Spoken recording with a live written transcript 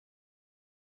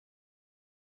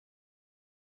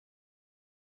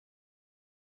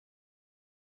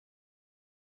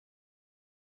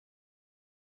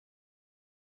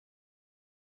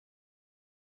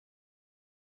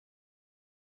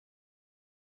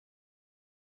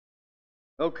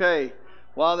Okay,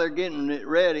 while they're getting it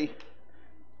ready,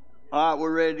 all right,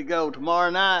 we're ready to go. Tomorrow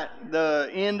night,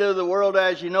 the end of the world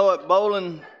as you know it,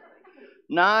 bowling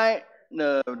night,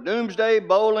 the Doomsday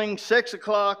Bowling, 6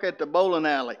 o'clock at the bowling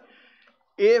alley.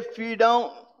 If you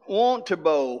don't want to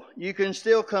bowl, you can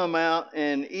still come out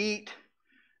and eat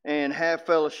and have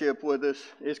fellowship with us.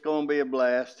 It's going to be a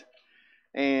blast.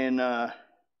 And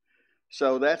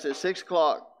so that's at 6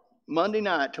 o'clock Monday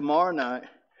night, tomorrow night.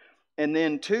 And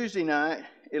then Tuesday night,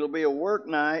 it'll be a work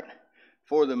night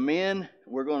for the men.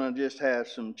 We're going to just have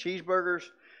some cheeseburgers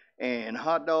and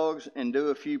hot dogs and do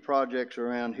a few projects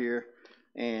around here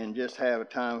and just have a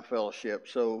time of fellowship.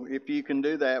 So if you can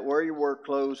do that, wear your work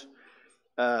clothes.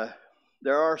 There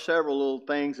are several little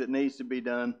things that needs to be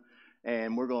done,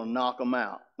 and we're going to knock them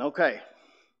out. Okay.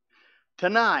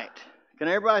 Tonight, can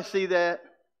everybody see that?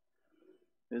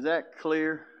 Is that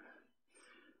clear?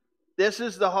 This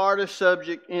is the hardest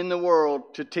subject in the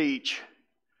world to teach,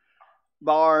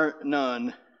 bar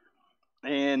none.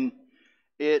 And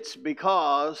it's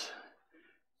because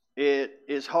it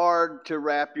is hard to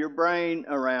wrap your brain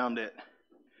around it,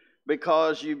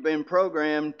 because you've been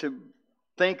programmed to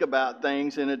think about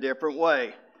things in a different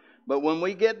way. But when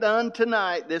we get done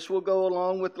tonight, this will go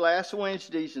along with last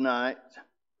Wednesday's night.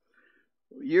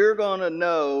 You're going to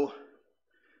know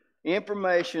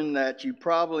information that you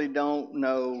probably don't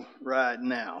know right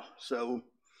now. So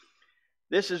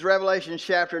this is Revelation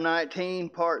chapter 19,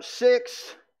 part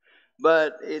 6,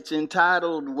 but it's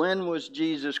entitled, When Was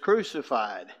Jesus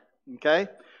Crucified? Okay,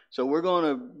 so we're going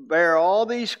to bear all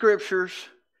these scriptures,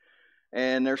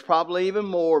 and there's probably even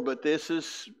more, but this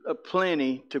is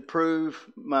plenty to prove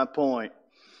my point.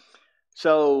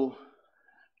 So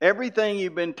everything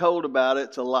you've been told about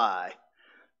it's a lie.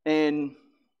 And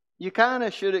you kind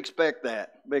of should expect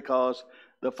that, because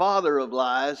the father of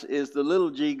lies is the little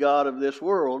g god of this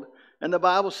world. And the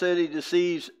Bible said he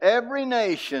deceives every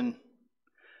nation,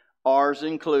 ours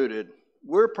included.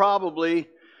 We're probably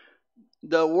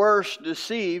the worst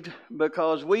deceived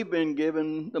because we've been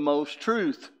given the most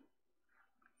truth.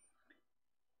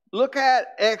 Look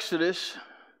at Exodus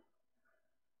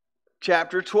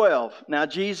chapter 12. Now,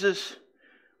 Jesus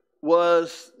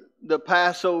was the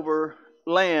Passover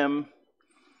lamb.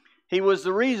 He was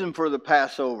the reason for the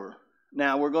Passover.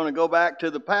 Now, we're going to go back to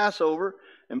the Passover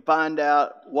and find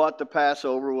out what the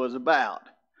Passover was about.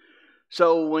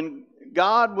 So, when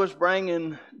God was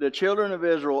bringing the children of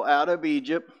Israel out of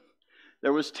Egypt,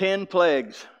 there was 10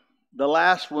 plagues. The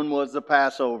last one was the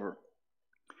Passover.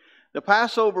 The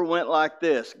Passover went like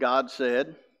this. God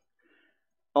said,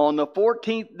 on the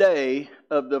 14th day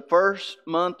of the first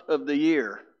month of the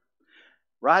year.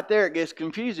 Right there it gets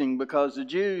confusing, because the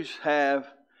Jews have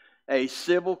a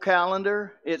civil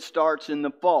calendar. It starts in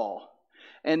the fall.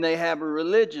 And they have a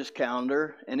religious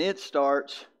calendar, and it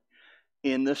starts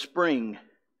in the spring.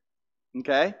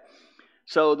 Okay?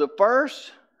 So the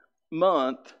first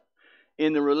month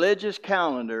in the religious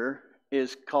calendar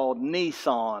is called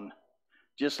Nisan.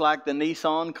 Just like the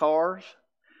Nissan cars,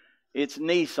 it's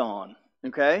Nisan.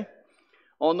 Okay?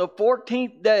 On the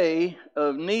 14th day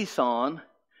of Nisan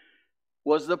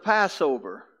was the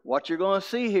Passover. What you're going to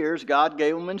see here is God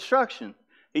gave them instruction.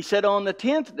 He said on the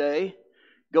 10th day,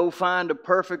 go find a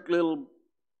perfect little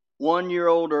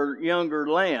 1-year-old or younger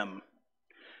lamb.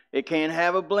 It can't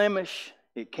have a blemish.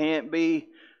 It can't be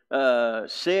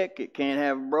sick. It can't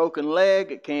have a broken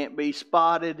leg. It can't be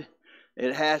spotted.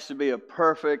 It has to be a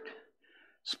perfect,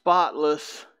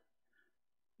 spotless,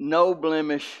 no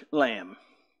blemish lamb.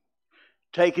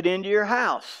 Take it into your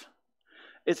house.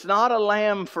 It's not a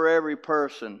lamb for every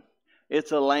person.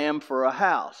 It's a lamb for a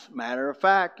house. Matter of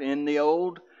fact, in the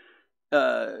old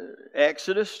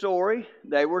Exodus story,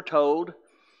 they were told,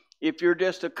 if you're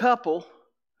just a couple,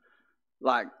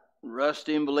 like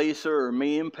Rusty and Belisa or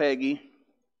me and Peggy,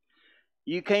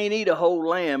 you can't eat a whole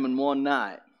lamb in one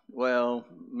night. Well,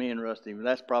 me and Rusty,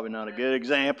 that's probably not a good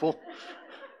example.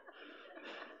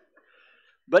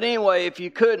 But anyway, if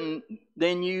you couldn't,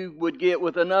 then you would get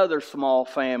with another small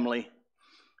family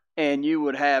and you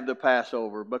would have the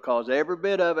Passover, because every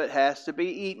bit of it has to be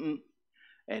eaten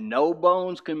and no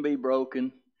bones can be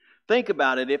broken. Think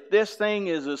about it. If this thing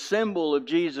is a symbol of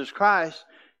Jesus Christ,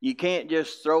 you can't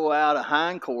just throw out a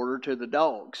hindquarter to the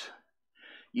dogs.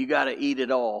 You got to eat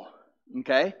it all.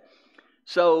 Okay?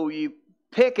 So you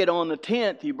pick it on the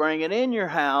 10th, you bring it in your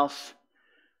house.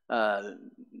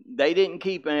 They didn't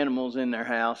keep animals in their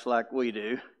house like we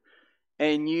do.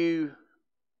 And you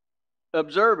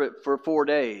observe it for 4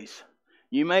 days.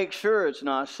 You make sure it's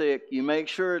not sick. You make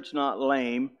sure it's not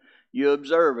lame. You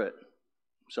observe it.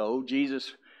 So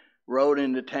Jesus rode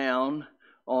into town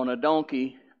on a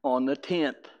donkey on the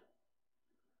 10th.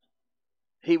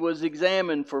 he was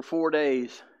examined for 4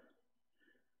 days.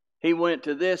 He went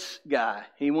to this guy.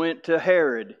 He went to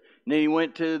Herod. And then he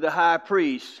went to the high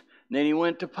priest. And then he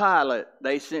went to Pilate.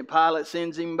 Pilate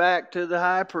sends him back to the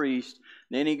high priest.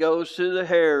 Then he goes to the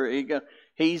Herod.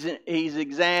 He's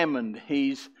examined.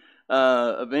 He's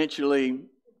eventually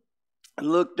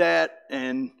looked at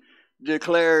and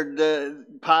declared.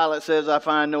 Pilate says, "I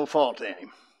find no fault in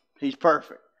him. He's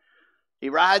perfect." He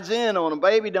rides in on a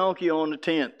baby donkey on the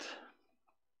 10th.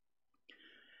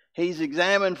 He's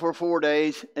examined for 4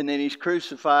 days, and then he's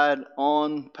crucified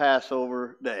on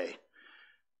Passover day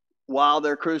while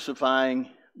they're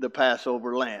crucifying the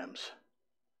Passover lambs.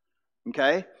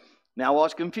 Okay? Now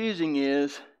what's confusing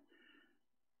is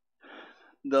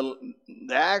the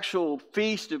actual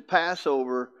feast of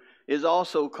Passover is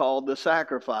also called the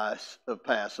sacrifice of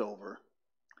Passover.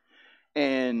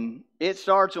 And it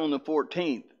starts on the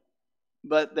 14th.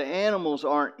 But the animals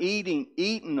aren't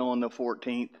eaten on the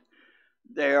 14th.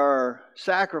 They are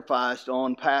sacrificed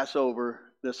on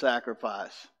Passover, the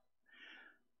sacrifice,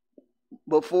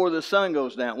 before the sun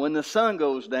goes down. When the sun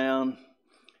goes down,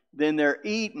 then they're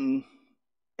eaten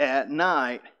at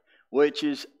night, which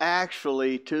is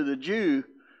actually to the Jew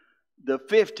the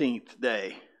 15th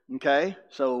day. Okay?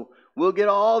 So we'll get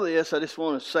all this. I just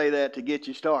want to say that to get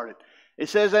you started. It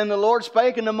says, "And the Lord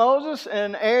spake unto Moses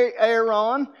and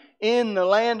Aaron in the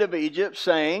land of Egypt,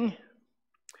 saying,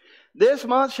 This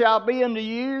month shall be unto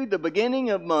you the beginning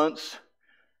of months."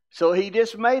 So he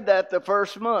just made that the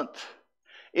first month.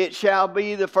 "It shall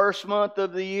be the first month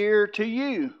of the year to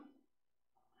you."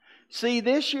 See,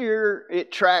 this year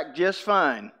it tracked just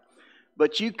fine.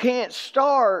 But you can't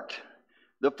start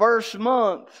the first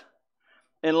month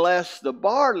unless the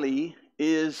barley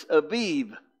is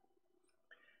Aviv.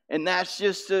 And that's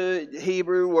just a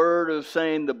Hebrew word of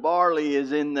saying the barley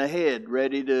is in the head,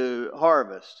 ready to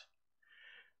harvest.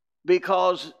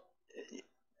 Because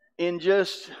in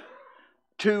just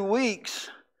 2 weeks,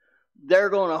 they're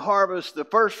going to harvest the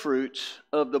first fruits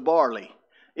of the barley.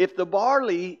 If the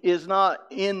barley is not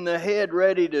in the head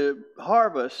ready to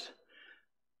harvest,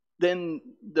 then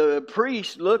the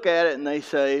priests look at it and they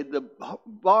say, the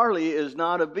barley is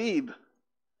not Aviv.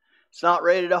 It's not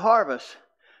ready to harvest.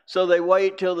 So they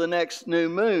wait till the next new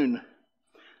moon.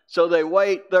 So they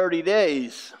wait 30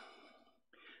 days.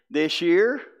 This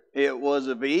year, it was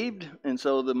Aviv, and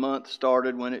so the month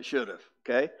started when it should have.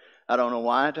 Okay? I don't know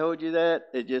why I told you that.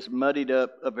 It just muddied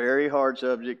up a very hard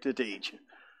subject to teach.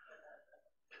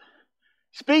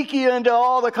 "Speak ye unto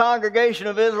all the congregation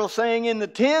of Israel, saying, In the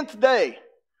 10th day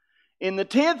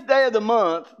of the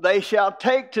month, they shall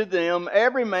take to them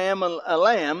every man a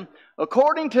lamb,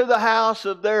 according to the house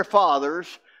of their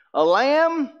fathers, a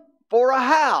lamb for a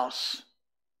house.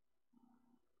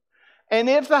 And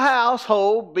if the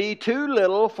household be too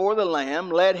little for the lamb,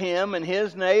 let him and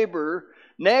his neighbor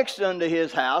next unto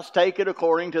his house take it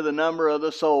according to the number of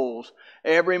the souls.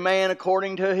 Every man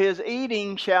according to his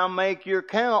eating shall make your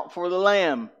count for the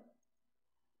lamb.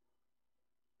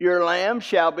 Your lamb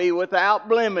shall be without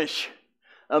blemish.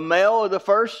 A male of the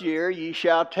first year, ye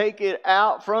shall take it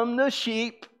out from the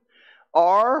sheep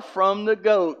or from the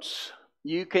goats."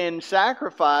 You can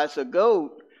sacrifice a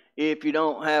goat if you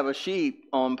don't have a sheep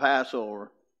on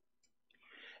Passover.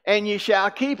 "And you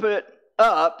shall keep it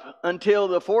up until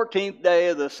the 14th day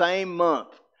of the same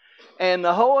month. And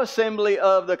the whole assembly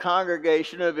of the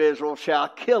congregation of Israel shall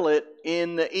kill it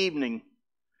in the evening."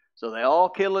 So they all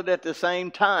kill it at the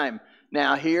same time.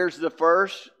 Now here's the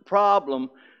first problem.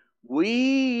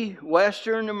 We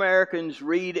Western Americans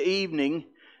read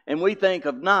evening and we think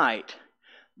of night.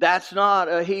 That's not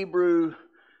a Hebrew.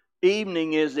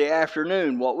 Evening is the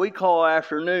afternoon, what we call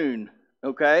afternoon,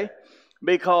 okay?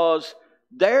 Because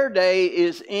their day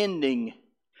is ending.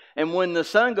 And when the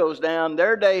sun goes down,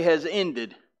 their day has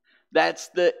ended. That's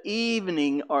the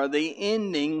evening or the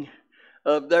ending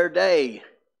of their day.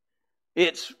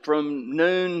 It's from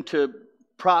noon to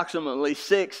approximately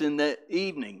 6 in the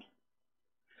evening.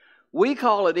 We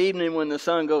call it evening when the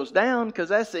sun goes down because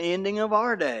that's the ending of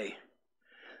our day.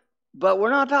 But we're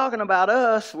not talking about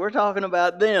us, we're talking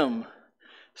about them.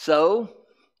 So,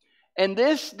 "And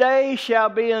this day shall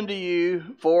be unto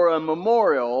you for a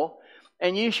memorial,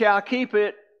 and you shall keep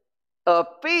it a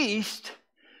feast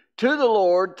to the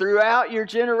Lord throughout your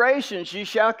generations. You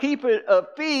shall keep it a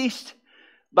feast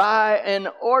by an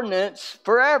ordinance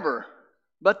forever."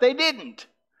 But they didn't.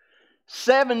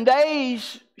 7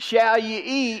 days shall ye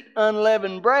eat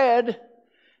unleavened bread.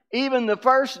 Even the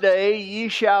first day ye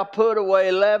shall put away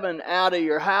leaven out of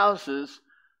your houses.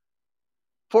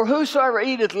 For whosoever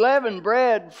eateth leavened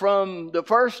bread from the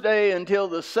first day until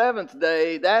the 7th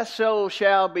day, that soul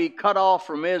shall be cut off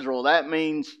from Israel. That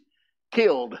means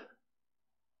killed.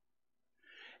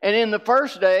 And in the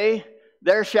first day,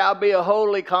 there shall be a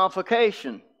holy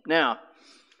convocation. Now,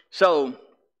 so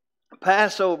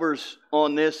Passover's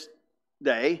on this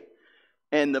day,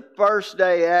 and the first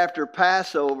day after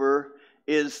Passover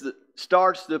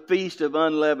starts the Feast of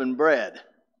Unleavened Bread.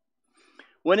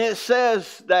 When it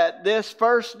says that this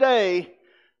first day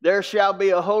there shall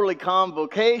be a holy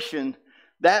convocation,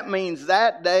 that means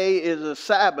that day is a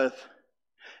Sabbath.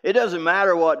 It doesn't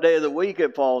matter what day of the week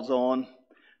it falls on.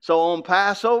 So on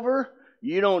Passover,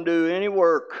 you don't do any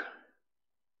work.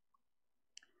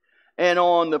 And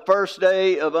on the first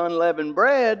day of unleavened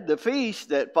bread, the feast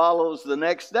that follows the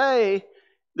next day,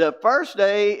 the first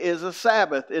day is a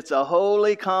Sabbath. It's a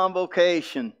holy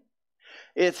convocation.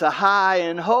 It's a high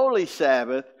and holy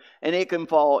Sabbath, and it can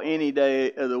fall any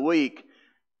day of the week.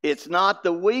 It's not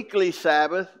the weekly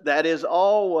Sabbath that is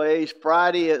always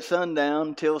Friday at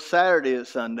sundown till Saturday at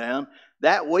sundown.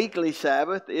 That weekly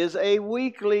Sabbath is a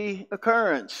weekly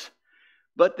occurrence.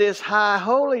 But this high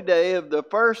holy day of the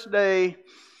first day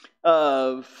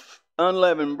of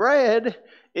unleavened bread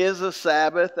is a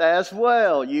Sabbath as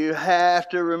well. You have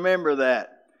to remember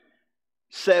that.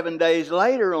 7 days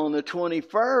later, on the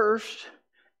 21st,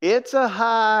 it's a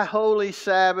high holy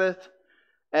Sabbath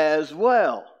as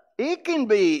well. It can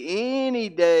be any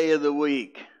day of the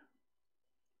week.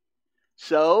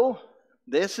 So,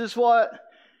 this is what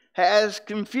has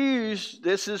confused.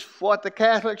 This is what the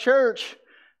Catholic Church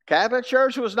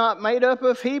was not made up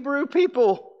of Hebrew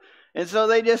people. And so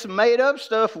they just made up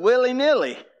stuff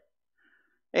willy-nilly.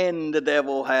 And the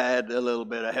devil had a little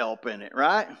bit of help in it,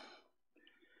 right?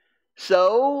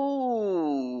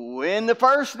 So, in the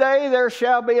first day there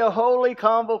shall be a holy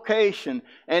convocation.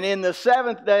 And in the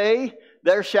seventh day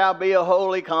there shall be a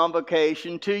holy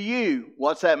convocation to you.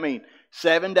 What's that mean?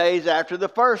 7 days after the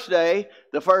first day.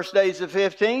 The first day is the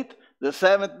 15th. The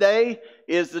seventh day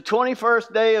is the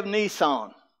 21st day of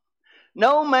Nisan.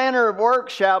 No manner of work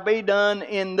shall be done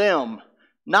in them,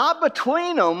 not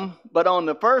between them, but on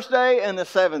the first day and the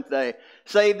seventh day,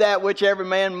 save that which every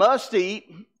man must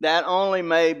eat, that only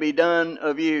may be done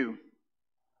of you.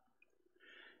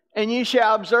 And ye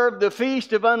shall observe the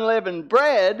feast of unleavened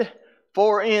bread,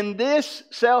 for in this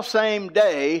selfsame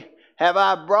day have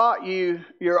I brought you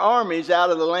your armies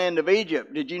out of the land of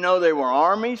Egypt. Did you know they were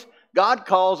armies? God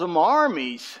calls them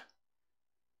armies.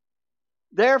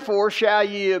 Therefore shall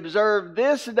ye observe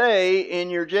this day in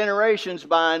your generations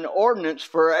by an ordinance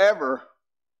forever.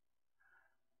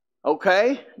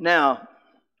 Okay? Now,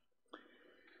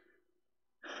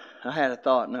 I had a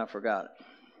thought and I forgot it.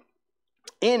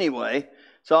 Anyway,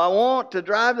 so I want to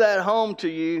drive that home to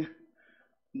you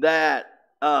that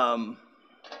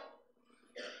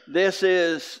this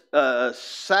is a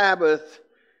Sabbath,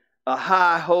 a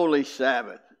high holy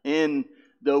Sabbath. In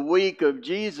the week of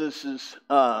Jesus'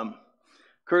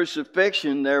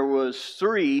 crucifixion, there was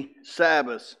 3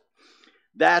 Sabbaths.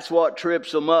 That's what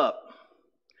trips them up.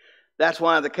 That's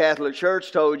why the Catholic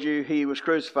Church told you he was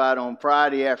crucified on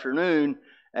Friday afternoon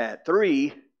at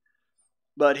 3,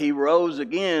 but he rose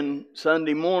again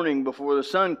Sunday morning before the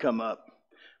sun come up.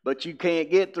 But you can't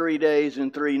get 3 days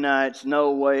and 3 nights.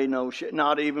 No way, no shit.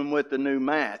 Not even with the new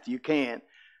math. You can't.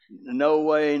 No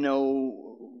way,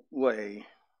 no way.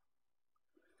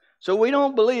 So we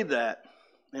don't believe that.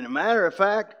 And a matter of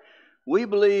fact, we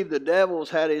believe the devil's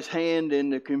had his hand in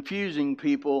the confusing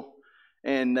people.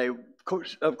 And they,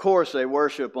 of course, they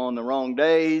worship on the wrong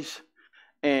days.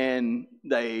 And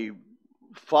they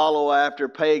follow after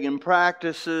pagan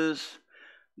practices.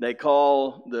 They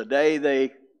call the day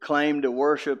they claim to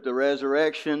worship the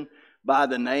resurrection by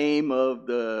the name of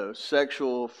the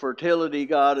sexual fertility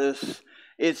goddess.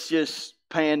 It's just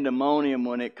pandemonium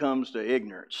when it comes to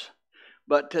ignorance.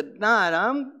 But tonight,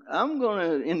 I'm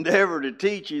going to endeavor to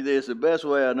teach you this the best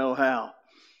way I know how.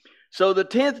 So the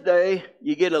 10th day,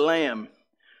 you get a lamb.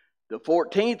 The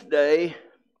 14th day,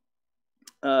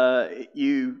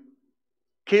 you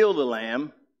kill the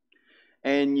lamb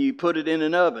and you put it in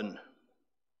an oven.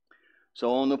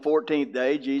 So on the 14th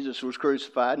day, Jesus was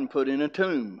crucified and put in a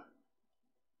tomb.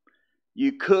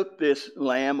 You cook this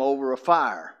lamb over a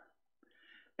fire.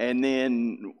 And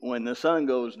then when the sun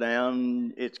goes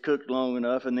down, it's cooked long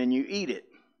enough, and then you eat it.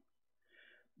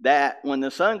 That, when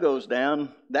the sun goes down,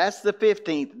 that's the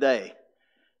 15th day.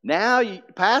 Now,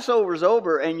 Passover's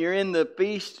over, and you're in the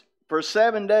feast for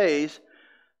 7 days,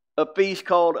 a feast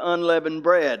called unleavened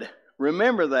bread.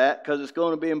 Remember that, because it's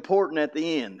going to be important at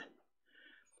the end.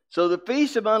 So the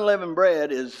Feast of Unleavened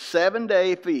Bread is a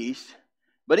 7-day feast,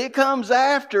 but it comes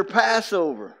after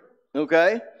Passover,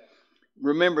 okay?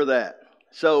 Remember that.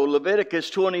 So Leviticus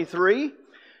 23,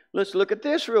 Let's look at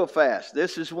this real fast.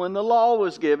 This is when the law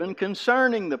was given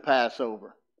concerning the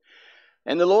Passover.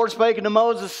 And the Lord spake unto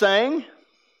Moses, saying,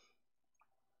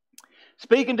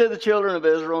 speaking to the children of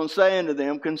Israel, and saying to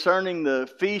them concerning the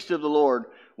feast of the Lord,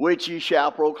 which ye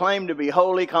shall proclaim to be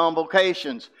holy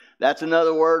convocations. That's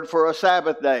another word for a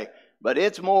Sabbath day. But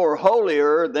it's more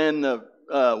holier than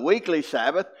the weekly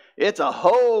Sabbath. It's a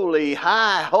holy,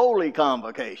 high, holy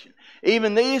convocation.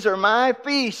 Even these are my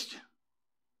feast.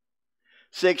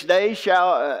 6 days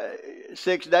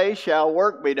shall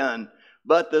work be done.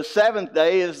 But the seventh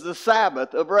day is the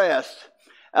Sabbath of rest,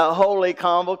 a holy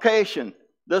convocation.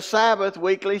 The Sabbath,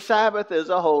 weekly Sabbath, is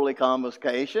a holy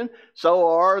convocation. So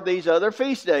are these other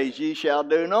feast days. Ye shall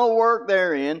do no work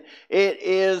therein. It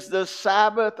is the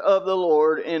Sabbath of the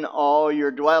Lord in all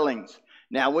your dwellings.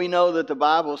 Now we know that the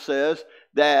Bible says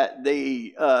that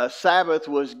the Sabbath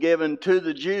was given to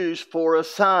the Jews for a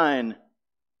sign.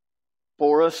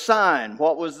 For a sign.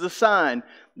 What was the sign?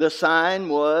 The sign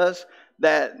was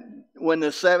that when the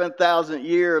 7,000th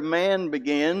year of man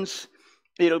begins,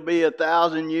 it'll be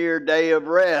 1,000-year day of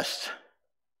rest.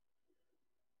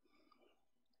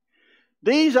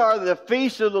 These are the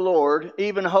feasts of the Lord,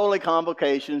 even holy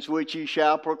convocations, which ye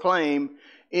shall proclaim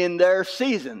in their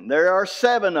season. There are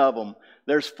 7 of them.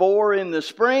 There's 4 in the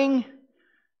spring.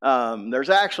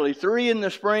 There's actually 3 in the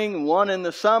spring, 1 in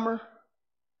the summer.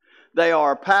 They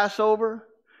are Passover,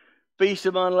 Feast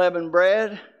of Unleavened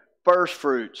Bread, First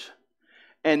Fruits.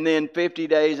 And then 50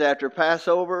 days after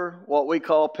Passover, what we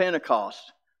call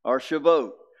Pentecost or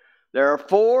Shavuot. There are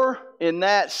 4 in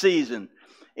that season.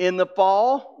 In the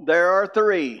fall, there are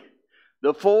 3.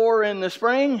 The 4 in the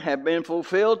spring have been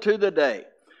fulfilled to the day.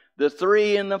 The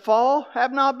 3 in the fall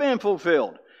have not been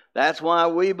fulfilled. That's why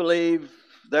we believe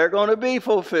they're going to be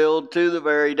fulfilled to the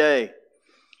very day.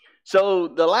 So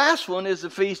the last one is the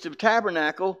Feast of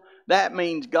Tabernacle. That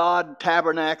means God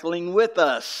tabernacling with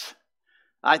us.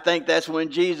 I think that's when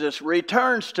Jesus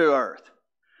returns to earth.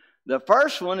 The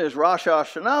first one is Rosh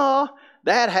Hashanah.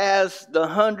 That has the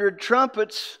 100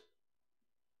 trumpets.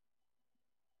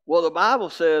 Well, the Bible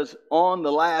says on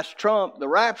the last trump, the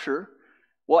rapture.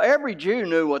 Well, every Jew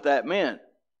knew what that meant.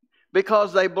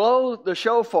 Because they blow the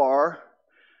shofar,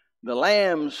 the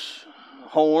lamb's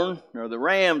horn, or the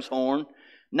ram's horn,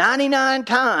 99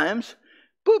 times.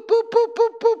 Boop, boop, boop, boop,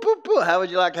 boop, boop, boop. How would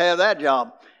you like to have that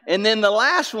job? And then the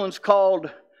last one's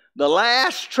called the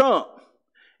last trump.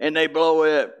 And they blow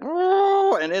it.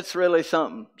 And it's really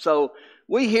something. So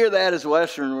we hear that as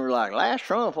Western. We're like, last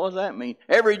trump? What does that mean?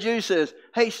 Every Jew says,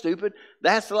 hey, stupid,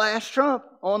 that's the last trump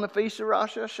on the Feast of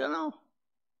Rosh Hashanah.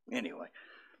 Anyway,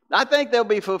 I think they'll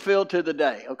be fulfilled to the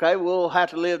day. Okay, we'll have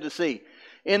to live to see.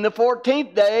 In the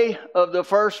 14th day of the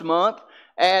first month,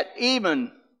 at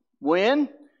even, when?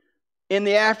 In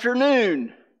the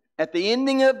afternoon, at the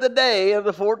ending of the day of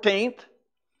the 14th,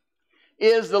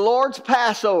 is the Lord's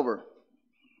Passover.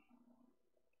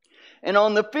 And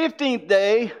on the 15th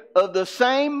day of the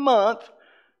same month,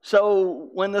 so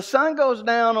when the sun goes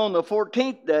down on the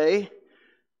 14th day,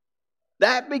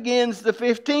 that begins the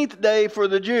 15th day for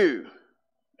the Jew.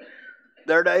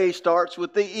 Their day starts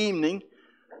with the evening,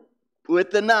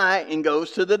 with the night, and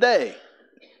goes to the day.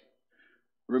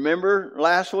 Remember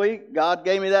last week, God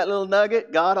gave me that little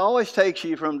nugget? God always takes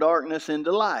you from darkness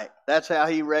into light. That's how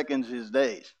He reckons His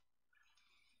days.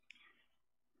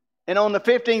 And on the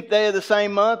 15th day of the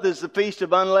same month is the Feast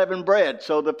of Unleavened Bread.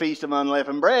 So the Feast of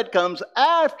Unleavened Bread comes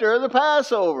after the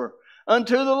Passover.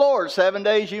 Unto the Lord, 7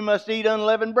 days you must eat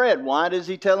unleavened bread. Why does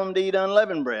He tell them to eat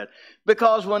unleavened bread?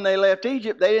 Because when they left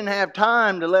Egypt, they didn't have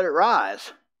time to let it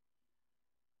rise.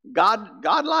 God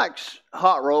likes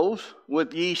hot rolls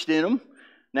with yeast in them.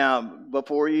 Now,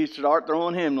 before you start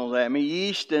throwing hymnals at me,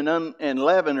 yeast and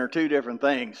leaven are 2 different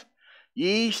things.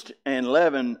 Yeast and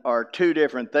leaven are 2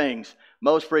 different things.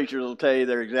 Most preachers will tell you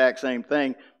they're the exact same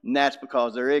thing, and that's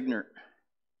because they're ignorant.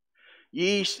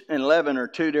 Yeast and leaven are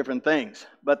 2 different things,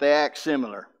 but they act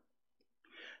similar.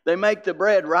 They make the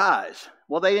bread rise.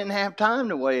 Well, they didn't have time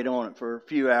to wait on it for a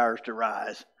few hours to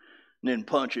rise, and then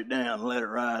punch it down and let it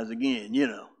rise again,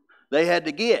 They had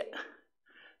to get.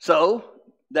 So,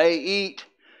 they eat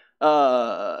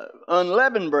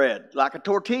unleavened bread, like a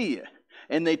tortilla.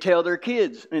 And they tell their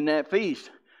kids in that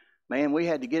feast, man, we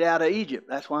had to get out of Egypt.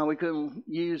 That's why we couldn't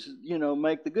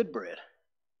make the good bread.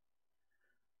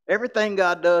 Everything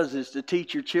God does is to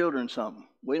teach your children something.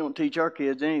 We don't teach our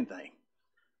kids anything.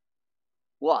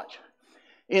 Watch.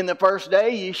 In the first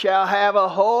day ye shall have a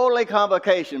holy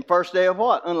convocation. First day of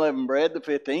what? Unleavened bread, the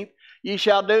 15th. Ye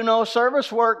shall do no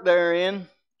service work therein,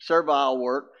 servile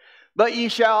work. But ye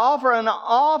shall offer an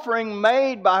offering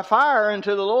made by fire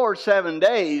unto the Lord 7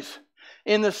 days.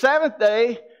 In the 7th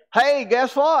day hey,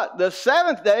 guess what? The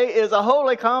seventh day is a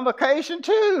holy convocation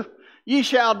too. Ye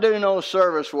shall do no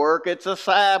service work. It's a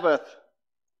Sabbath.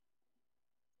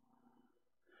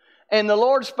 And the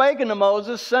Lord spake unto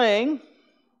Moses, saying,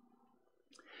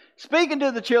 speaking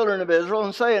to the children of Israel,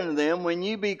 and saying unto them, when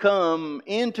you be come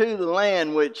into the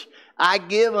land which I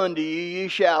give unto you, you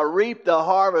shall reap the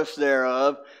harvest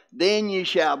thereof. Then you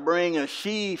shall bring a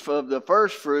sheaf of the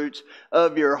firstfruits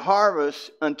of your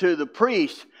harvest unto the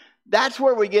priest. That's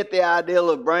where we get the idea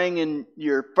of bringing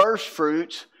your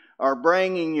firstfruits or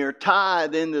bringing your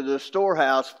tithe into the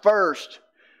storehouse first.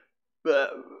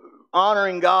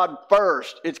 Honoring God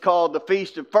first. It's called the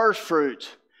Feast of Firstfruits.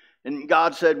 And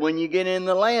God said, when you get in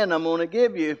the land I'm going to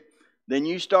give you, then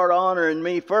you start honoring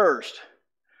me first.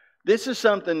 This is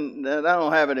something that I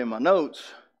don't have it in my notes,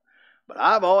 but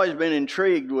I've always been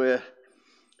intrigued with.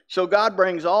 So God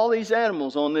brings all these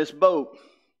animals on this boat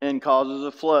and causes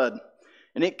a flood.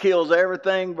 And it kills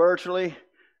everything virtually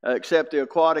except the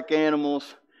aquatic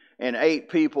animals and 8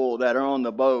 people that are on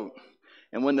the boat.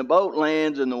 And when the boat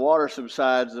lands and the water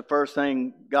subsides, the first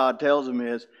thing God tells them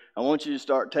is, I want you to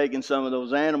start taking some of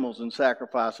those animals and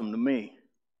sacrifice them to me.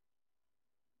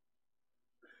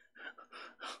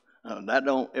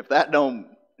 If that don't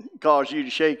cause you to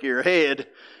shake your head,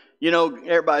 you know,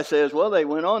 everybody says, well, they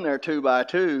went on there 2 by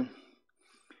 2.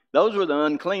 Those were the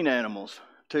unclean animals,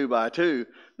 2 by 2.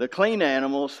 The clean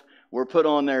animals were put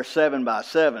on there 7 by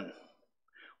 7.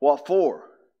 What for?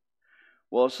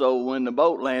 Well, so when the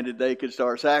boat landed, they could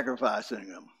start sacrificing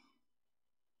them.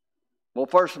 Well,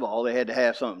 first of all, they had to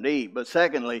have something to eat. But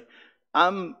secondly,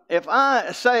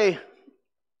 let's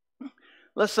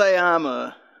say I'm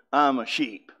a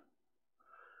sheep,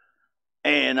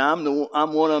 and I'm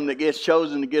one of them that gets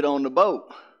chosen to get on the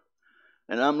boat,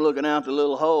 and I'm looking out the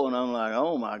little hole, and I'm like,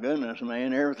 oh my goodness,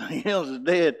 man, everything else is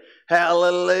dead.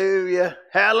 Hallelujah,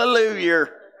 hallelujah.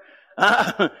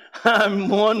 I'm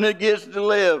one that gets to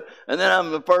live. And then I'm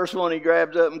the first one he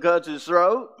grabs up and cuts his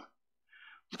throat.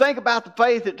 Think about the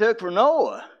faith it took for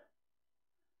Noah.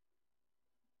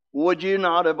 Would you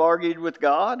not have argued with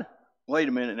God? Wait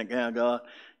a minute now, God.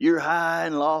 You're high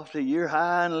and lofty. You're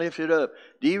high and lifted up.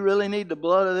 Do you really need the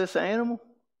blood of this animal?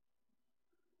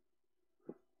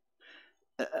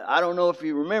 I don't know if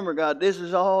you remember, God, this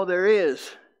is all there is.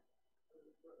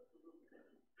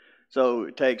 So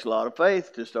it takes a lot of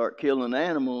faith to start killing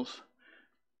animals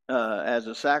as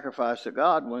a sacrifice to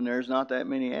God when there's not that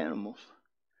many animals.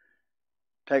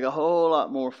 Take a whole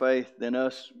lot more faith than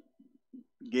us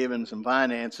giving some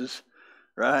finances,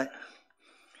 right?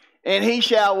 And he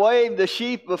shall wave the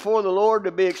sheaf before the Lord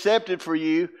to be accepted for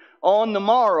you. On the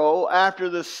morrow, after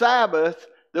the Sabbath,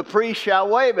 the priest shall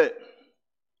wave it.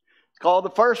 It's called the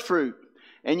first fruit.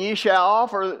 And ye shall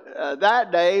offer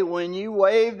that day when you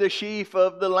wave the sheaf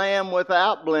of the lamb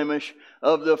without blemish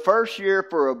of the first year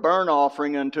for a burnt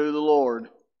offering unto the Lord.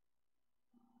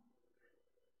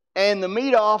 And the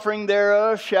meat offering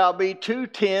thereof shall be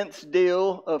 2/10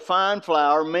 deal of fine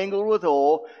flour mingled with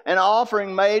oil, an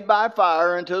offering made by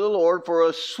fire unto the Lord for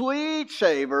a sweet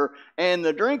savor. And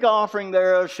the drink offering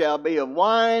thereof shall be of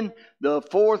wine, the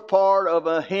 4th part of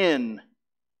a hin.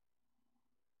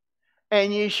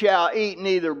 And ye shall eat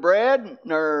neither bread,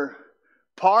 nor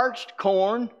parched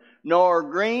corn, nor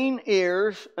green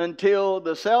ears, until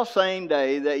the selfsame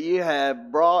day that ye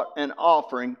have brought an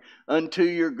offering unto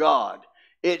your God.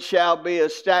 It shall be a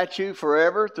statute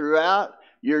forever throughout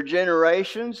your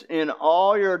generations in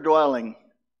all your dwelling.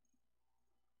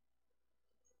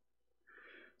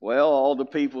 Well, all the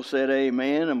people said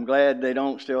amen. I'm glad they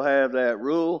don't still have that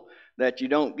rule that you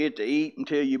don't get to eat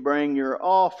until you bring your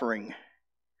offering.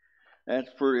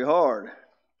 That's pretty hard.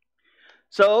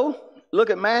 So, look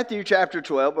at Matthew chapter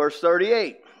 12, verse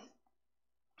 38.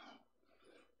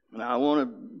 Now, I want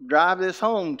to drive this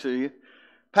home to you.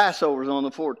 Passover's on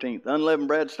the 14th. Unleavened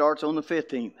bread starts on the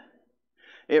 15th.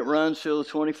 It runs till the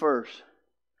 21st.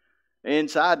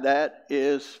 Inside that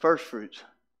is first fruits.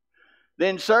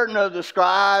 Then certain of the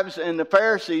scribes and the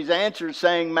Pharisees answered,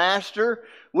 saying, Master,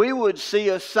 we would see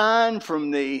a sign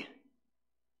from thee.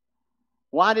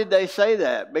 Why did they say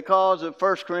that? Because of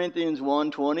 1 Corinthians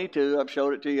 1:22. I've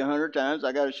showed it to you 100 times.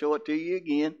 I got to show it to you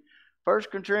again. 1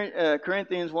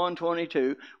 Corinthians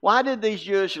 1:22. Why did these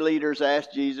Jewish leaders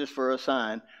ask Jesus for a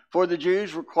sign? For the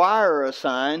Jews require a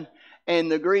sign, and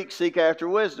the Greeks seek after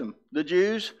wisdom. The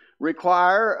Jews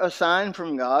require a sign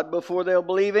from God before they'll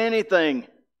believe anything.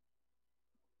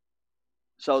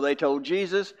 So they told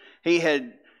Jesus he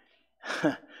had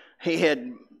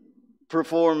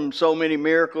performed so many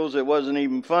miracles it wasn't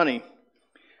even funny.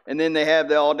 And then they have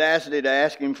the audacity to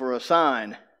ask him for a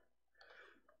sign.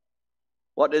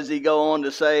 What does he go on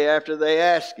to say after they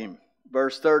ask him?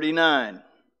 verse 39.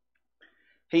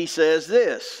 He says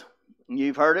this.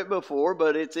 You've heard it before,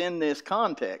 but it's in this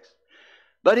context.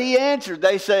 But he answered,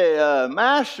 they say,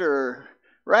 Master,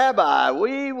 Rabbi,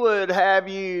 we would have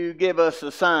you give us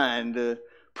a sign to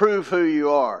prove who you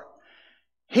are.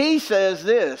 He says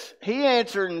this. He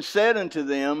answered and said unto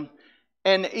them,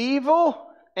 An evil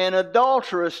and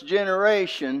adulterous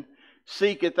generation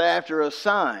seeketh after a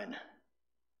sign.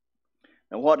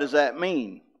 Now what does that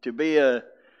mean? To be a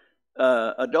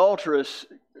adulterous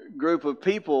group of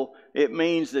people, it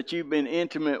means that you've been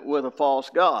intimate with a false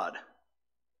god.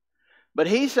 But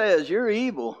he says you're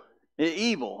evil.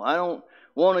 Evil. I don't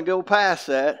want to go past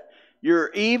that.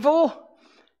 You're evil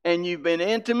and you've been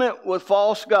intimate with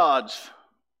false gods.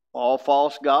 All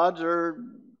false gods are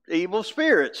evil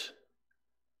spirits.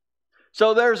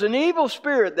 So there's an evil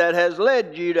spirit that has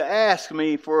led you to ask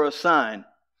me for a sign.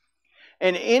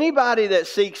 And anybody that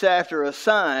seeks after a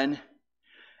sign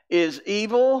is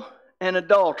evil and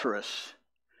adulterous.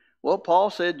 Well, Paul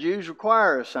said Jews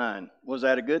require a sign. Was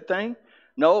that a good thing?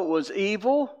 No, it was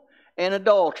evil and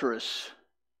adulterous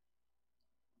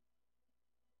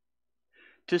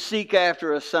to seek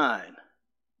after a sign.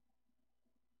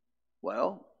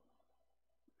 Well,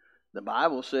 the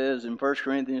Bible says in 1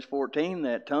 Corinthians 14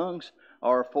 that tongues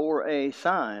are for a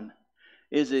sign.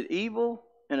 Is it evil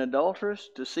and adulterous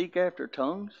to seek after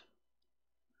tongues?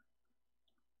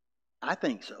 I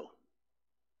think so.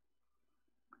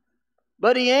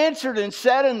 But he answered and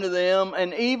said unto them,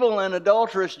 An evil and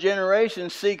adulterous generation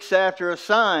seeks after a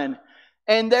sign,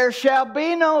 and there shall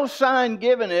be no sign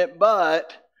given it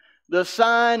but the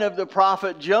sign of the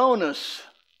prophet Jonas.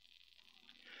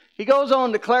 He goes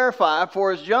on to clarify,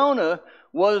 For as Jonah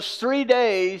was 3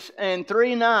 days and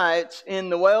 3 nights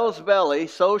in the whale's belly,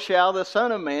 so shall the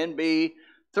Son of Man be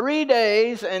 3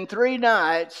 days and 3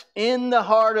 nights in the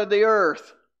heart of the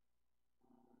earth.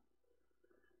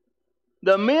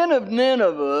 The men of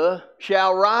Nineveh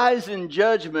shall rise in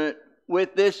judgment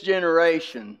with this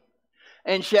generation,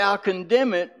 and shall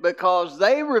condemn it, because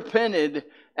they repented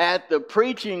at the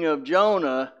preaching of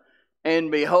Jonah, and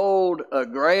behold, a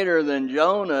greater than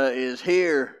Jonah is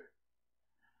here.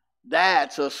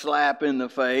 That's a slap in the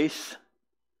face.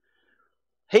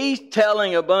 He's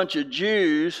telling a bunch of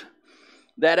Jews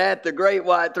that at the great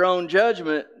white throne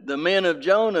judgment, the men of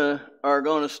Jonah are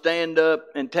going to stand up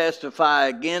and testify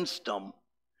against them.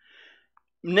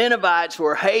 Ninevites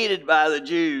were hated by the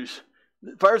Jews.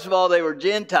 First of all, they were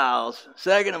Gentiles.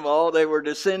 Second of all, they were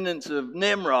descendants of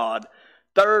Nimrod.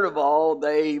 Third of all,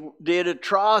 they did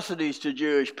atrocities to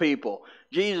Jewish people.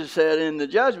 Jesus said in the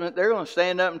judgment, they're going to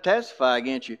stand up and testify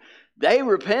against you. They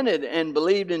repented and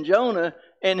believed in Jonah,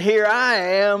 and here I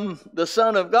am, the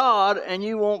Son of God, and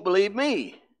you won't believe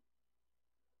me.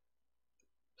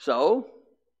 So,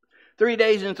 3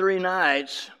 days and 3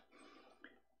 nights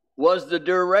was the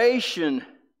duration,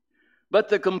 but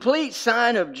the complete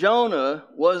sign of Jonah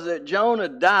was that Jonah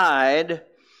died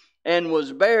and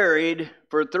was buried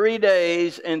for 3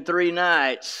 days and 3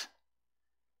 nights,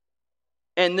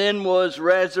 and then was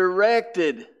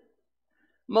resurrected.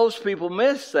 Most people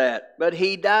miss that, but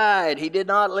he died. He did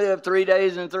not live 3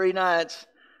 days and 3 nights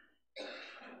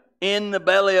in the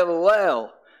belly of a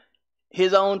whale.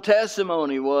 His own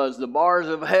testimony was the bars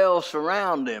of hell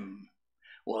surround him.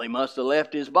 Well, he must have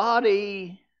left his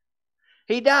body.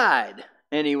 He died,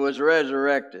 and he was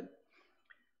resurrected.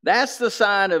 That's the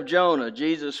sign of Jonah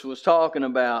Jesus was talking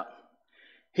about.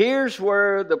 Here's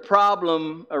where the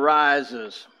problem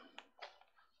arises.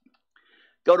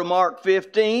 Go to Mark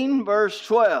 15, verse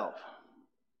 12.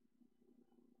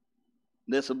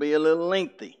 This will be a little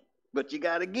lengthy, but you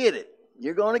got to get it.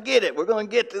 You're going to get it. We're going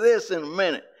to get to this in a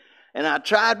minute. And I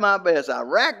tried my best. I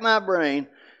racked my brain.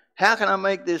 How can I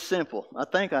make this simple? I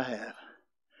think I have.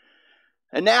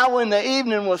 And now when the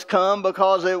evening was come,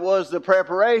 because it was the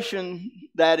preparation,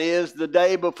 that is, the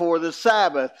day before the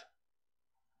Sabbath.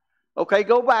 Okay,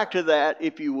 go back to that,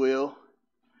 if you will.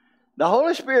 The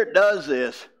Holy Spirit does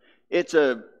this. It's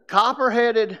a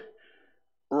copper-headed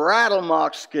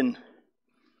rattle-moxkin.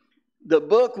 The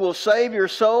book will save your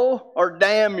soul or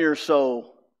damn your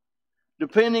soul,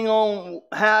 depending on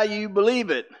how you believe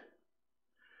it.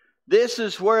 This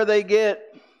is where they get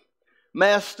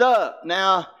messed up.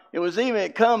 Now,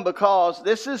 it come because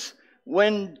this is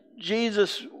when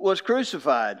Jesus was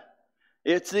crucified.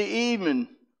 It's the evening.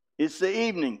 It's the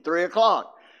evening, 3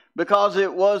 o'clock, because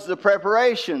it was the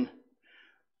preparation.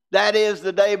 That is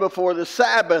the day before the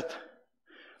Sabbath.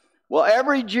 Well,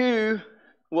 every Jew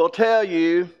will tell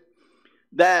you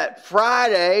that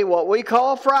Friday, what we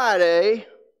call Friday,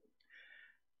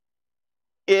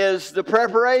 is the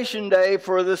preparation day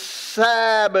for the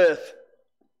Sabbath.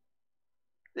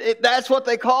 That's what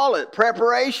they call it,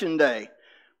 preparation day.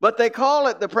 But they call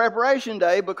it the preparation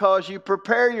day because you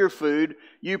prepare your food,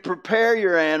 you prepare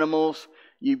your animals,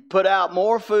 you put out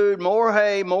more food, more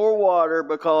hay, more water,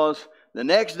 because the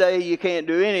next day you can't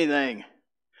do anything.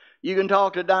 You can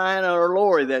talk to Diana or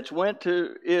Lori that's went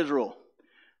to Israel.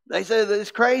 They say that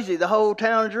it's crazy. The whole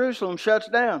town of Jerusalem shuts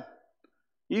down.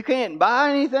 You can't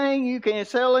buy anything. You can't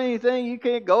sell anything. You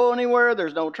can't go anywhere.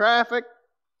 There's no traffic.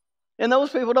 And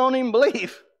those people don't even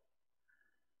believe.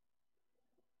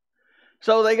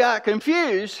 So they got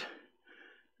confused.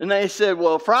 And they said,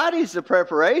 well, Friday's the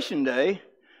preparation day.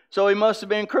 So he must have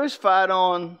been crucified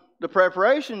on the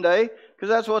preparation day, because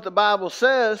that's what the Bible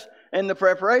says. And the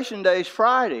preparation day is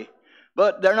Friday.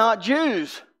 But they're not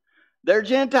Jews. They're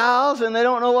Gentiles, and they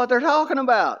don't know what they're talking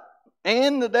about.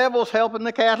 And the devil's helping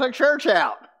the Catholic Church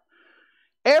out.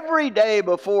 Every day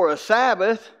before a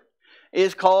Sabbath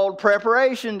is called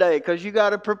preparation day, because you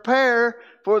got to prepare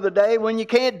for the day when you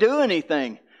can't do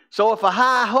anything. So if a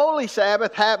high holy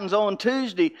Sabbath happens on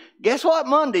Tuesday, guess what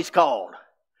Monday's called?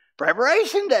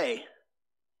 Preparation day.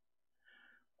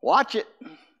 Watch it.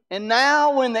 And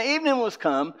now when the evening was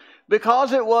come,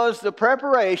 because it was the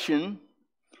preparation,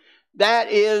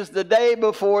 that is the day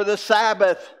before the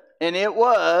Sabbath. And it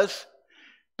was,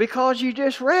 because you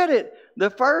just read it,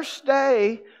 the first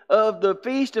day of the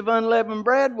Feast of Unleavened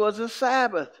Bread was a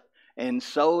Sabbath. And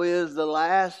so is the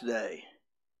last day.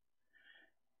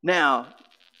 Now,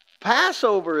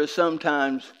 Passover is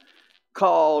sometimes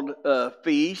called a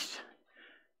feast.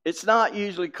 It's not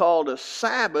usually called a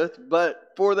Sabbath,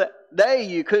 but for that day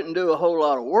you couldn't do a whole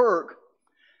lot of work.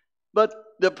 But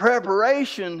the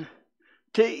preparation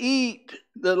to eat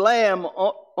the lamb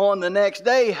on the next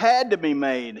day had to be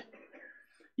made.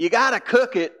 You got to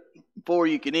cook it before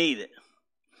you can eat it.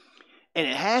 And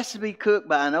it has to be cooked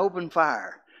by an open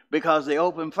fire, because the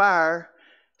open fire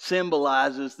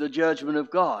symbolizes the judgment of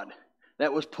God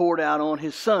that was poured out on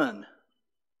his son.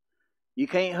 You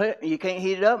can't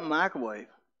heat it up in a microwave.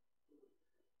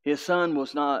 His son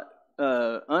was not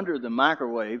under the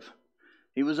microwave.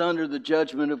 He was under the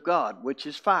judgment of God, which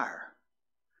is fire.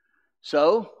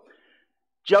 So,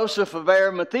 Joseph of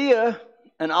Arimathea,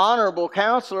 an honorable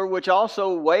counselor, which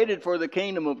also waited for the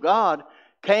kingdom of God,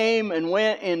 came and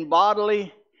went in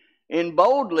boldly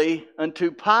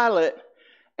unto Pilate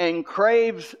and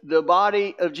craves the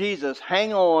body of Jesus.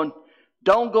 Hang on,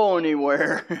 don't go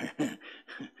anywhere.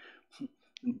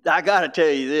 I got to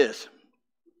tell you this.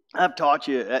 I've taught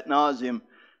you ad nauseum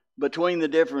between the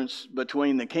difference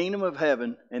between the kingdom of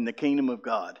heaven and the kingdom of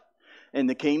God. And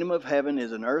the kingdom of heaven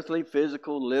is an earthly,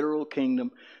 physical, literal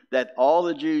kingdom that all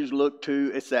the Jews look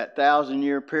to. It's that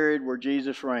 1,000-year period where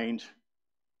Jesus reigns.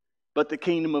 But the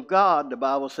kingdom of God, the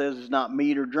Bible says, is not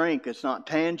meat or drink. It's not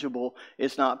tangible.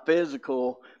 It's not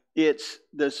physical. It's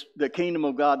the kingdom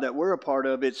of God that we're a part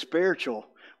of. It's spiritual.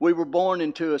 We were born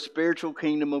into a spiritual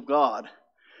kingdom of God.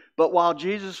 But while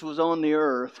Jesus was on the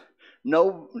earth,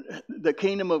 the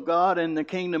kingdom of God and the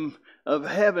kingdom of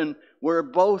heaven were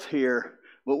both here.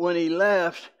 But when he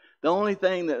left, the only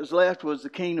thing that was left was the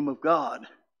kingdom of God.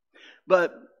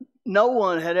 But no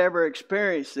one had ever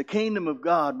experienced the kingdom of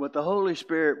God with the Holy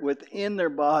Spirit within their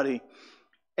body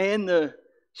and the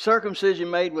circumcision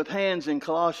made with hands in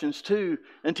Colossians 2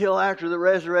 until after the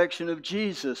resurrection of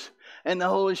Jesus. And the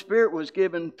Holy Spirit was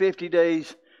given 50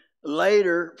 days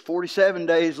later, 47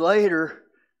 days later.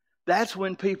 That's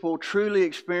when people truly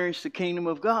experienced the kingdom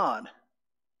of God.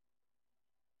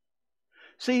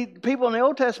 See, people in the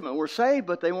Old Testament were saved,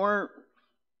 but they weren't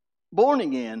born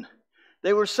again.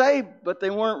 They were saved, but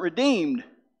they weren't redeemed.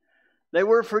 They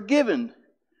were forgiven,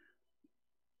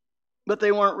 but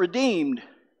they weren't redeemed.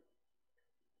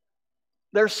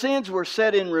 Their sins were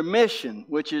set in remission,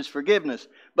 which is forgiveness,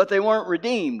 but they weren't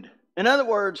redeemed. In other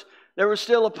words, there was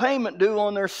still a payment due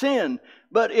on their sin.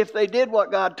 But if they did what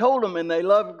God told them and they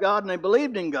loved God and they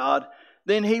believed in God,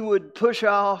 then He would push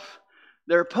off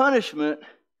their punishment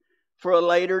for a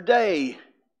later day.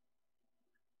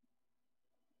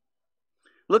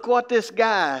 Look what this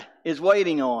guy is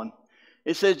waiting on.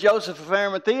 It says, Joseph of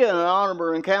Arimathea, an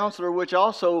honorable and counselor, which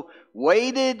also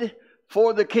waited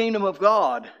for the kingdom of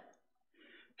God.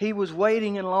 He was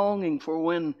waiting and longing for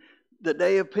when the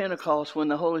day of Pentecost, when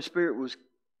the Holy Spirit was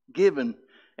given,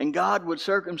 and God would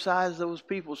circumcise those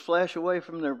people's flesh away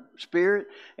from their spirit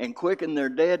and quicken their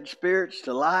dead spirits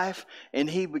to life, and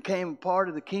he became a part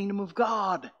of the kingdom of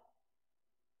God.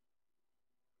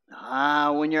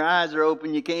 When your eyes are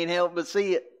open, you can't help but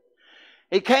see it.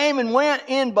 He came and went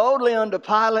in boldly unto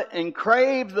Pilate and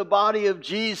craved the body of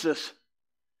Jesus.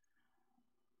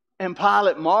 And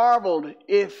Pilate marveled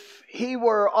if he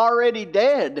were already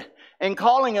dead, And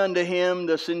calling unto him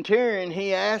the centurion,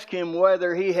 he asked him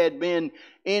whether he had been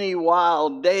any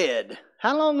while dead.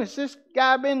 How long has this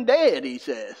guy been dead, he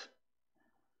says.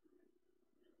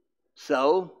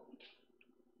 So,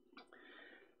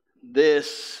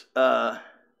 this,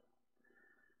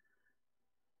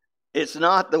 it's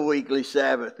not the weekly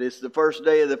Sabbath. It's the first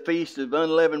day of the Feast of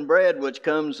Unleavened Bread, which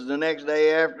comes the next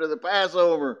day after the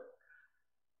Passover.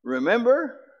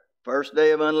 Remember? First day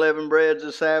of unleavened bread is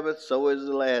the Sabbath, so is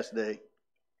the last day.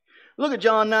 Look at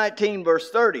John 19,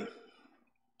 verse 30.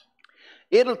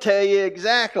 It'll tell you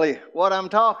exactly what I'm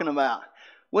talking about.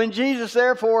 When Jesus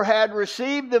therefore had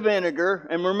received the vinegar,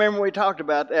 and remember we talked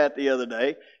about that the other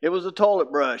day, it was a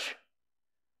toilet brush.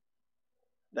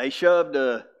 They shoved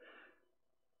a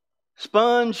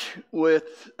sponge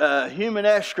with human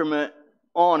excrement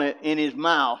on it in his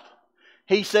mouth.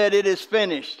 He said, "It is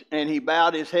finished," and he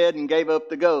bowed his head and gave up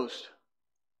the ghost.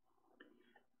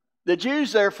 The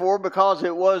Jews, therefore, because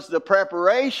it was the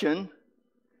preparation,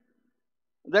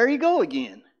 there you go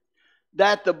again,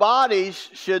 that the bodies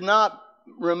should not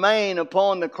remain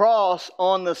upon the cross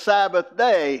on the Sabbath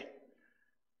day.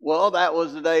 Well, that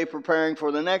was the day preparing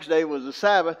for the next day was the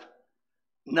Sabbath.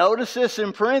 Notice this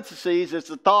in parentheses, it's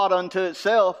a thought unto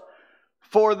itself.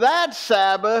 For that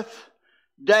Sabbath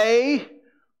day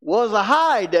was a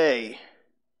high day.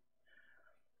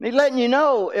 He's letting you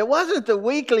know it wasn't the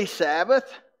weekly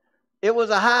Sabbath. It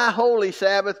was a high holy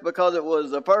Sabbath because it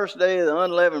was the first day of the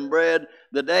unleavened bread,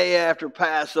 the day after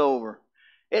Passover.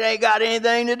 It ain't got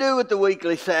anything to do with the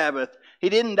weekly Sabbath. He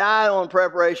didn't die on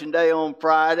preparation day on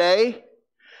Friday.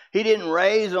 He didn't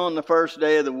raise on the first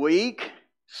day of the week,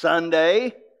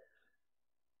 Sunday.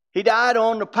 He died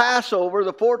on the Passover,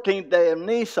 the 14th day of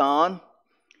Nisan.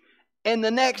 And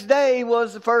the next day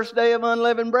was the first day of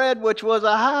unleavened bread, which was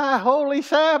a high holy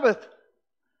Sabbath.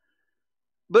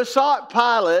 Besought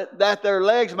Pilate that their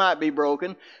legs might be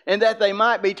broken and that they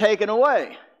might be taken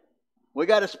away. We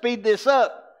got to speed this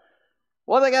up.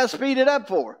 What do they got to speed it up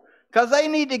for? Because they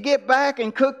need to get back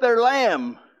and cook their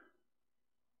lamb.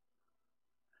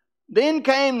 Then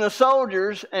came the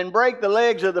soldiers and brake the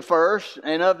legs of the first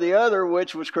and of the other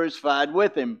which was crucified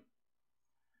with him.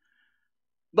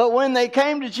 But when they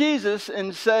came to Jesus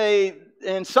and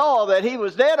saw that he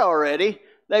was dead already,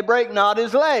 they brake not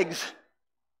his legs.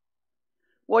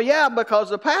 Well, yeah, because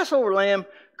the Passover lamb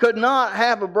could not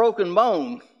have a broken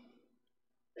bone.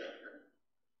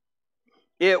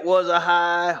 It was a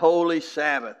high holy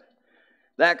Sabbath.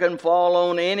 That can fall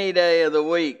on any day of the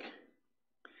week.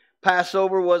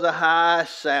 Passover was a high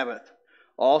Sabbath.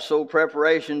 Also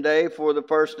preparation day for the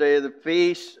first day of the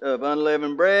Feast of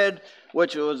Unleavened Bread,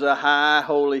 which was a high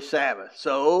holy Sabbath.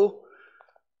 So,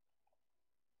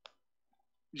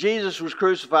 Jesus was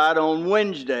crucified on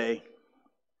Wednesday.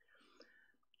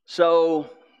 So,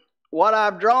 what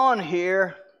I've drawn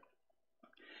here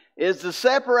is the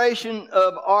separation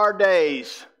of our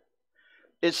days.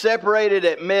 It's separated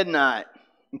at midnight.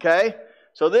 Okay?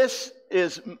 So this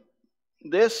is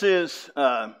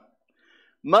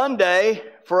Monday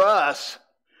for us.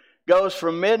 Goes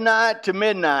from midnight to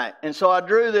midnight. And so I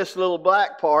drew this little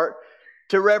black part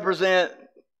to represent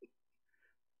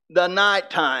the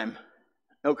nighttime.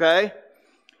 Okay?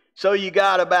 So you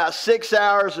got about 6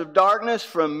 hours of darkness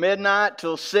from midnight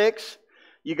till 6.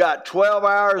 You got 12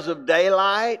 hours of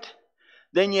daylight.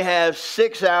 Then you have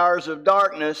 6 hours of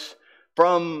darkness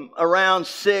from around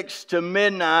 6 to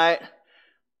midnight.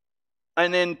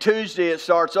 And then Tuesday it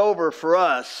starts over for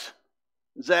us.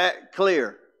 Is that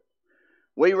clear?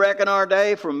 We reckon our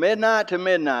day from midnight to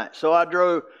midnight. So I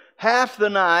drew half the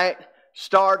night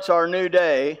starts our new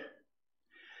day.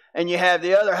 And you have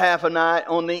the other half a night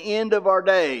on the end of our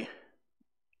day.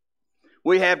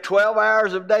 We have 12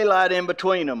 hours of daylight in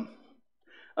between them.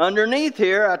 Underneath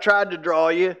here, I tried to draw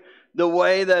you the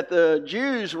way that the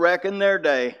Jews reckon their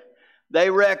day. They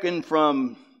reckon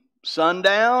from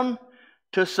sundown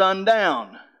to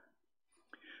sundown.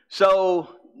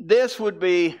 So this would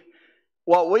be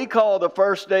what we call the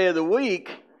first day of the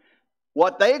week.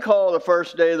 What they call the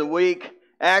first day of the week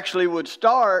actually would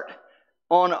start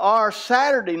on our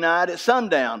Saturday night at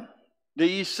sundown. Do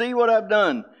you see what I've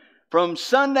done? From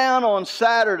sundown on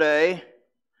Saturday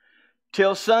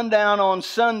till sundown on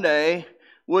Sunday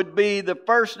would be the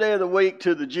first day of the week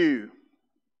to the Jew.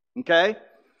 Okay?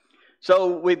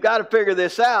 So we've got to figure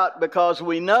this out because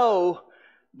we know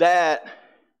that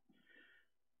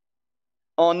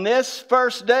on this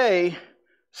first day,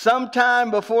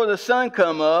 sometime before the sun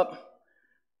come up,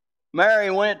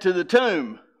 Mary went to the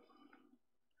tomb.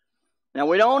 Now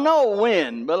we don't know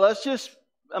when, but let's just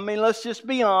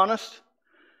be honest.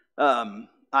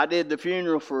 I did the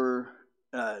funeral for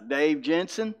Dave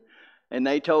Jensen, And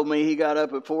they told me he got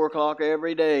up at 4 o'clock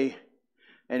every day,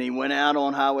 and he went out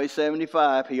on Highway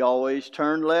 75. He always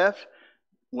turned left,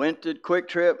 went to Quick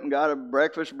Trip and got a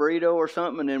breakfast burrito or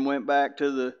something, and then went back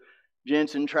to the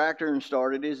Jensen tractor and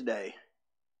started his day.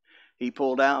 He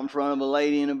pulled out in front of a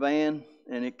lady in a van,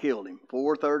 and it killed him.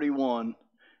 4:31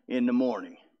 in the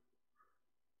morning.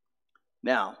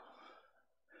 Now,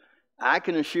 I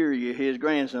can assure you his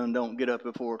grandson don't get up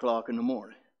at 4 o'clock in the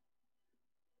morning.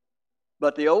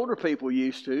 But the older people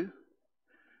used to.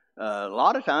 A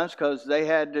lot of times because they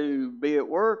had to be at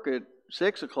work at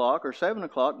 6 o'clock or 7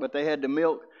 o'clock, but they had to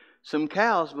milk some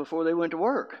cows before they went to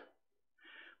work.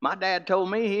 My dad told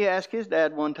me, he asked his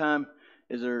dad one time,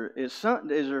 is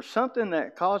there something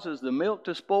that causes the milk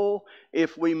to spoil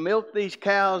if we milk these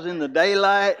cows in the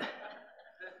daylight?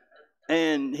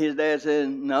 And his dad said,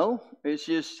 no, it's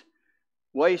just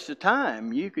waste of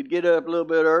time. You could get up a little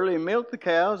bit early and milk the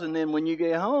cows, and then when you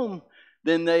get home,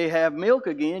 then they have milk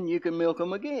again, you can milk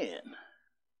them again.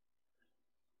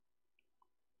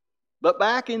 But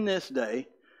back in this day,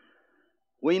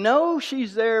 we know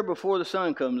she's there before the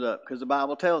sun comes up because the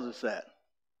Bible tells us that.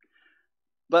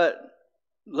 But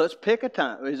let's pick a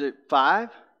time. Is it 5?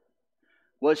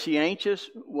 Was she anxious?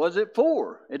 Was it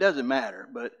 4? It doesn't matter.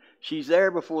 But she's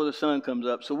there before the sun comes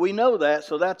up. So we know that.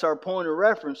 So that's our point of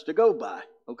reference to go by.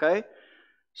 Okay?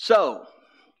 So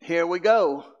here we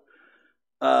go.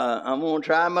 I'm going to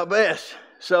try my best.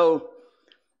 So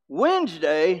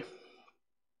Wednesday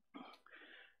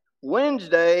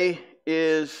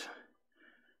is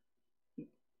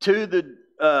to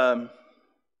the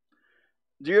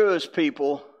Jewish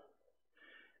people,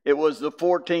 it was the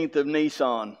 14th of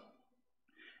Nisan.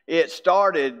 It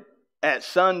started at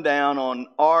sundown on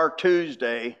our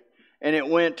Tuesday, and it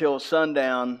went till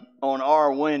sundown on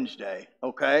our Wednesday,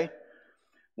 okay?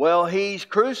 Well, he's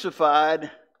crucified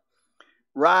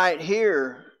right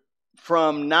here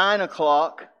from 9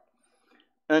 o'clock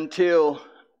until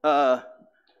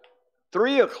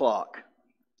 3 o'clock.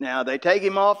 Now, they take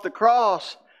him off the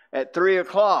cross at 3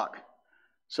 o'clock.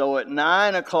 So at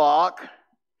 9 o'clock,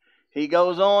 he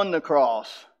goes on the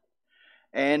cross.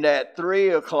 And at 3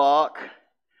 o'clock,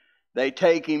 they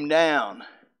take him down.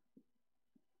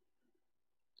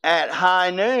 At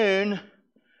high noon,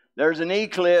 there's an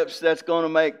eclipse that's going to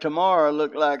make tomorrow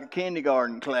look like a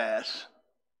kindergarten class.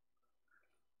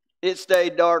 It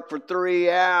stayed dark for 3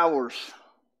 hours.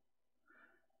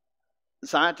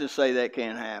 Scientists say that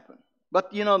can't happen.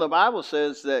 But, you know, the Bible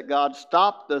says that God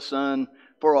stopped the sun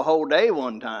for a whole day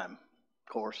one time.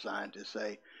 Of course, scientists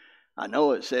say, I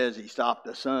know it says he stopped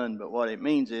the sun, but what it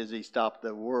means is he stopped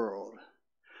the world.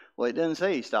 Well, it doesn't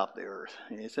say he stopped the earth.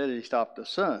 It said he stopped the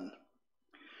sun.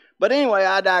 But anyway,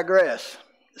 I digress.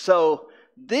 So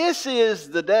this is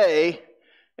the day,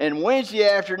 and Wednesday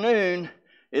afternoon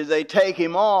is they take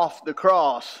him off the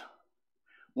cross.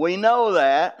 We know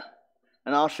that,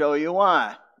 and I'll show you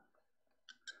why.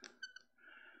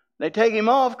 They take him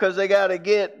off because they got to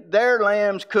get their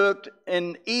lambs cooked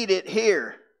and eat it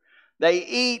here. They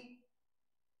eat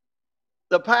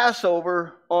the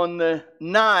Passover on the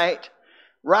night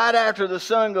right after the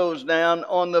sun goes down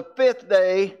on the 5th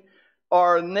day,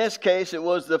 or in this case it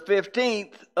was the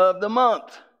 15th of the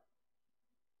month.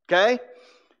 Okay?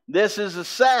 This is a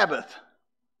Sabbath.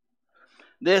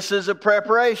 This is a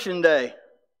preparation day.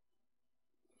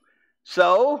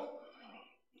 So,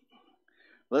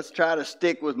 let's try to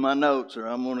stick with my notes or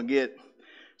I'm going to get...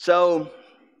 So,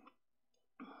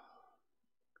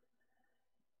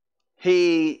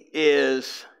 he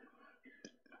is...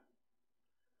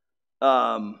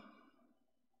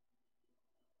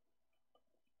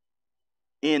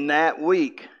 in that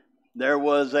week, there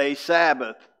was a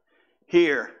Sabbath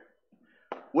here.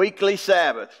 Weekly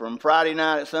Sabbath from Friday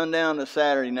night at sundown to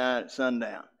Saturday night at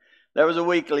sundown. There was a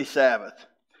weekly Sabbath.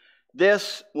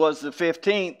 This was the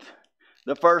 15th,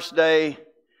 the first day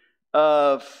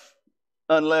of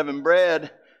unleavened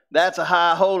bread. That's a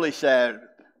high holy Sabbath.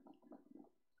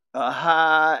 A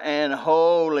high and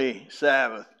holy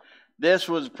Sabbath. This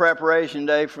was preparation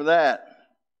day for that.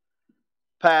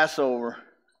 Passover.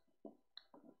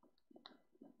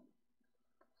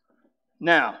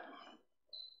 Now,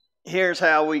 here's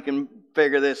how we can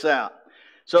figure this out.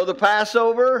 So the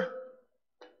Passover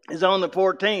is on the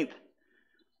 14th,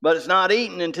 but it's not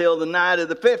eaten until the night of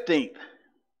the 15th.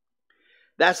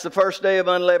 That's the first day of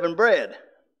unleavened bread.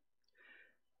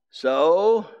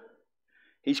 So,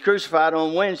 he's crucified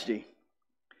on Wednesday.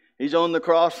 He's on the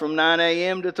cross from 9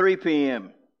 a.m. to 3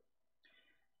 p.m.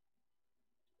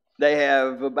 They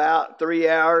have about 3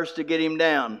 hours to get him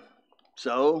down.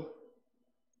 So,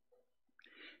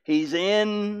 he's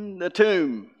in the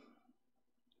tomb.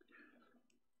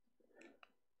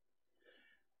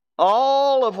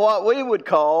 all of what we would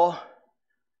call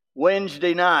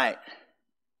Wednesday night.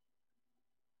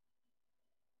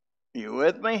 You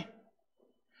with me?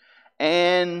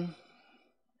 And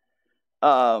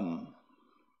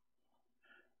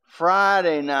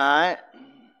Friday night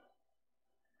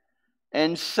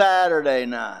and Saturday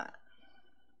night.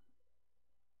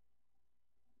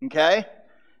 Okay?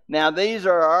 Now these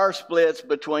are our splits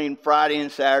between Friday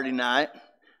and Saturday night,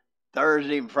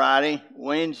 Thursday and Friday,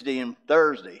 Wednesday and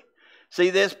Thursday. See,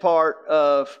 this part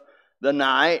of the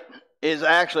night is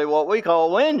actually what we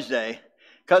call Wednesday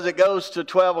because it goes to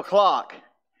 12 o'clock.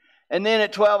 And then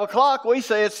at 12 o'clock, we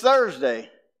say it's Thursday.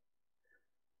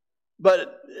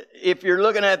 But if you're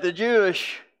looking at the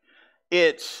Jewish,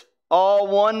 it's all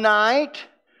one night,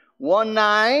 one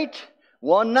night,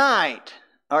 one night.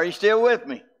 Are you still with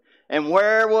me? And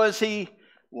where was he?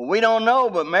 Well, we don't know,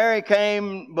 but Mary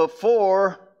came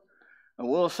before,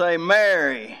 we'll say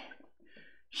Mary.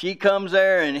 She comes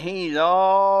there and he's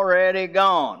already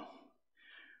gone.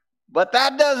 But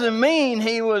that doesn't mean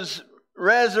he was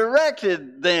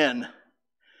resurrected then.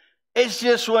 It's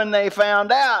just when they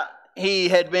found out he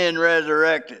had been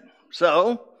resurrected.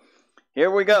 So,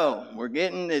 here we go.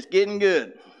 It's getting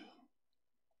good.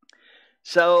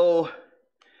 So,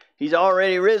 he's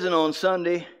already risen on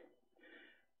Sunday.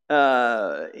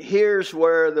 Here's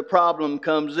where the problem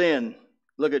comes in.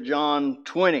 Look at John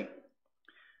 20.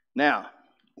 Now,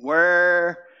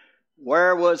 where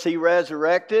was he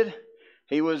resurrected?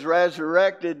 He was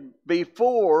resurrected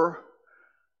before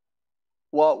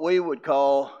what we would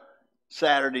call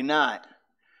Saturday night,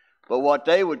 but what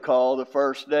they would call the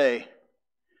first day.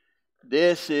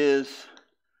 This is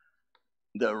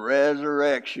the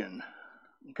resurrection.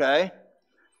 Okay?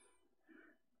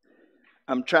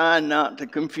 I'm trying not to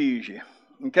confuse you.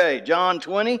 Okay, John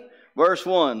 20, verse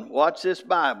 1. Watch this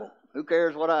Bible. Who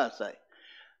cares what I say?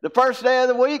 The first day of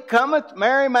the week cometh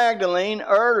Mary Magdalene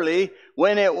early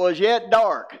when it was yet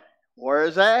dark. Where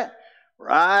is that?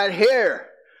 Right here.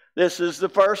 This is the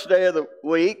first day of the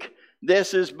week.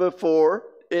 This is before,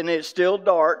 and it's still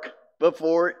dark,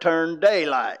 before it turned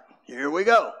daylight. Here we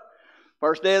go.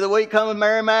 First day of the week cometh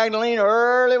Mary Magdalene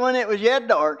early when it was yet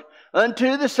dark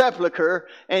unto the sepulchre,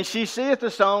 and she seeth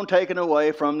the stone taken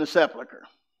away from the sepulchre.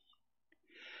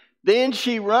 Then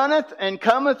she runneth and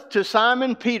cometh to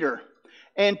Simon Peter,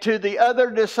 and to the other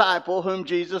disciple whom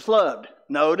Jesus loved.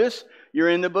 Notice, you're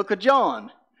in the book of John.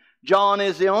 John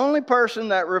is the only person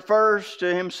that refers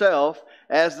to himself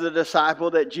as the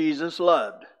disciple that Jesus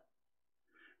loved.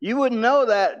 You wouldn't know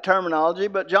that terminology,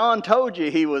 but John told you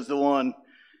he was the one.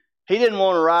 He didn't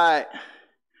want to write,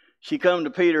 she come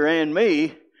to Peter and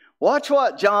me. Watch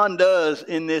what John does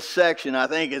in this section. I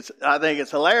think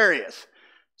it's hilarious.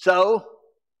 So,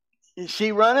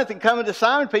 she runneth and cometh to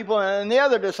Simon people and the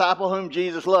other disciple whom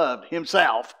Jesus loved,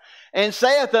 himself, and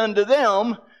saith unto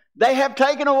them, they have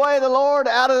taken away the Lord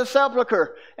out of the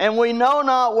sepulchre, and we know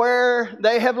not where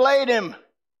they have laid him.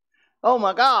 Oh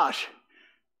my gosh.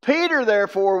 Peter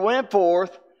therefore went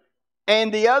forth,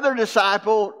 and the other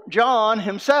disciple, John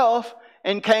himself,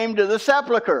 and came to the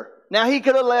sepulchre. Now he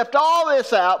could have left all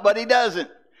this out, but he doesn't.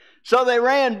 So they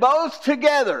ran both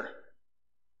together.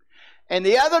 And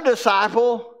the other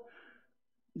disciple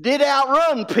did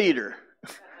outrun Peter.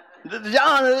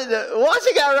 John, what's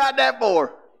he got to write that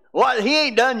for? What? He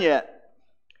ain't done yet.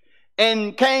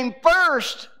 And came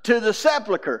first to the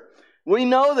sepulchre. We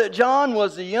know that John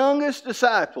was the youngest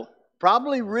disciple,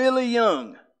 probably really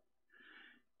young.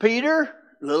 Peter,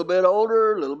 a little bit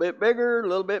older, a little bit bigger, a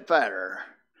little bit fatter.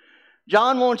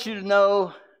 John wants you to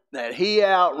know that he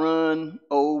outrun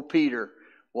old Peter.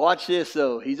 Watch this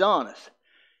though, he's honest.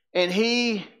 And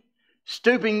he,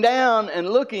 stooping down and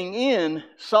looking in,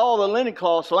 saw the linen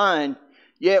cloths lying,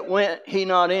 yet went he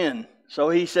not in. So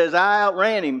he says, I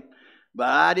outran him, but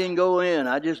I didn't go in.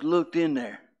 I just looked in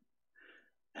there.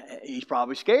 He's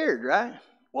probably scared, right?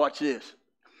 Watch this.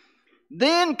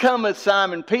 Then cometh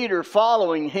Simon Peter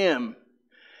following him,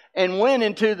 and went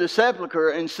into the sepulchre,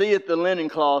 and seeth the linen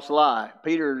cloths lie.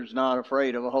 Peter's not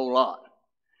afraid of a whole lot.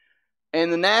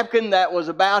 And the napkin that was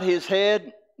about his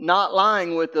head, not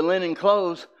lying with the linen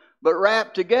clothes, but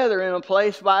wrapped together in a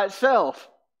place by itself.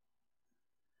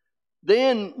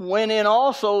 Then went in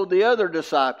also the other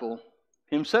disciple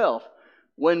himself.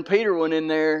 When Peter went in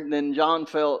there, then John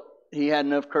felt he had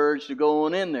enough courage to go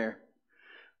on in there.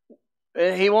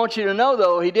 And he wants you to know,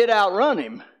 though, he did outrun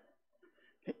him,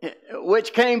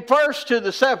 which came first to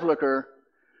the sepulchre,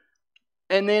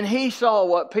 and then he saw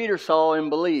what Peter saw and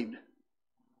believed.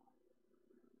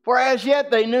 For as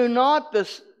yet they knew not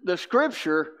the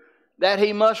scripture that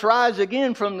he must rise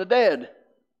again from the dead.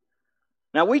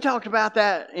 Now, we talked about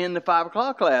that in the 5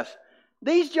 o'clock class.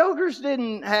 These jokers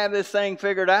didn't have this thing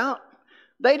figured out.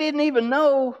 They didn't even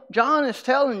know. John is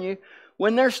telling you,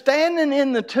 when they're standing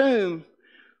in the tomb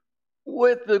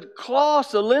with the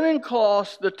cloths, the linen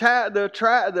cloths,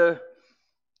 the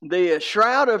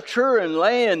shroud of Turin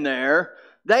laying there,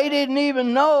 they didn't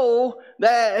even know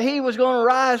that he was going to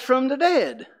rise from the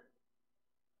dead.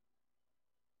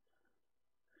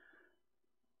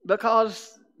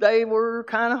 Because they were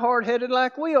kind of hard-headed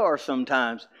like we are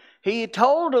sometimes. He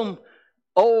told them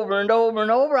over and over and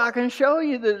over. I can show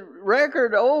you the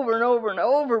record over and over and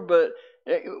over, but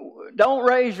don't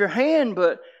raise your hand.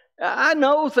 But I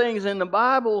know things in the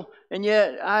Bible, and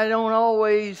yet I don't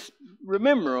always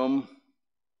remember them.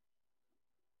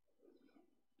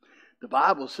 The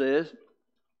Bible says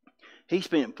he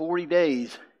spent 40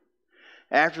 days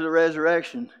after the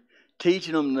resurrection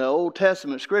teaching them the Old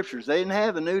Testament scriptures. They didn't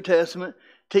have the New Testament.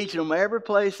 Teaching them every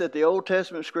place that the Old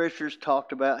Testament scriptures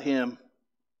talked about him.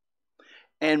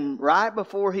 And right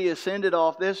before he ascended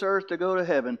off this earth to go to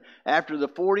heaven, after the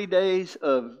 40 days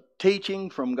of teaching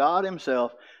from God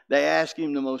himself, they asked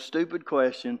him the most stupid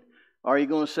question: are you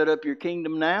going to set up your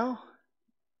kingdom now?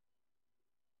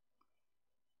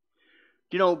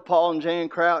 You know, Paul and Jan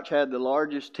Crouch had the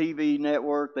largest TV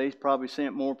network. They probably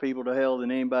sent more people to hell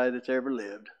than anybody that's ever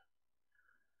lived.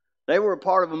 They were a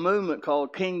part of a movement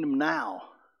called Kingdom Now.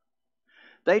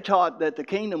 They taught that the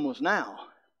kingdom was now.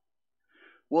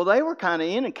 Well, they were kind of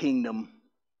in a kingdom,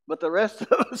 but the rest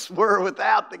of us were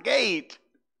without the gate.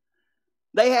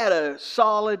 They had a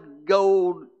solid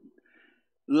gold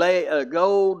inlaid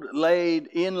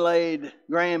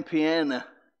grand piano.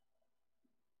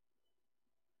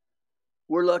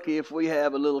 We're lucky if we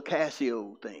have a little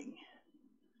Casio thing.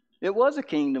 It was a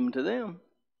kingdom to them.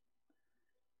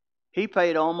 He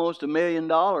paid almost $1 million,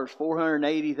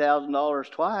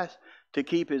 $480,000 twice, to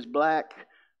keep his black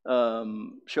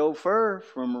chauffeur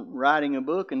from writing a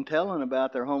book and telling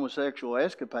about their homosexual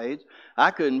escapades.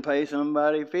 I couldn't pay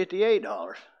somebody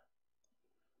 $58.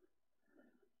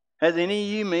 Has any of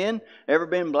you men ever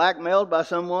been blackmailed by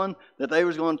someone that they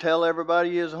was going to tell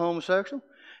everybody you was a homosexual?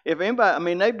 If anybody, I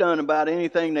mean, they've done about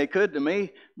anything they could to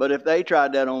me, but if they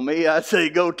tried that on me, I'd say,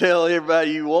 go tell everybody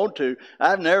you want to.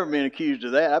 I've never been accused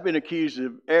of that. I've been accused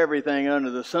of everything under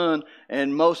the sun,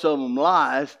 and most of them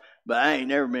lies, but I ain't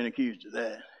never been accused of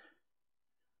that.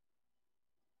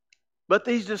 But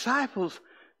these disciples,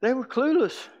 they were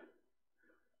clueless.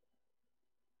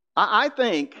 I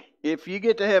think if you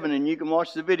get to heaven and you can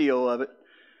watch the video of it,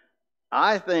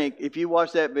 I think if you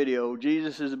watch that video,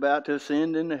 Jesus is about to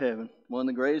ascend into heaven. One of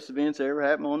the greatest events that ever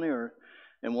happened on the earth.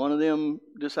 And one of them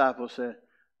disciples said,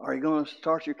 are you going to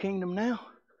start your kingdom now?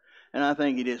 And I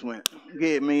think he just went,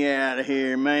 get me out of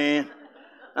here, man.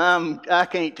 I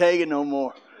can't take it no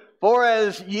more. For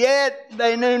as yet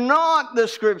they knew not the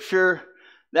scripture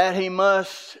that he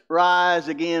must rise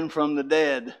again from the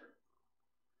dead.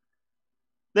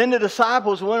 Then the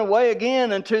disciples went away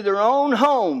again into their own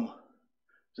home.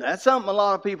 That's something a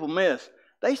lot of people miss.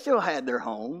 They still had their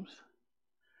homes.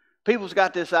 People's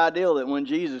got this idea that when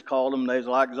Jesus called them, they was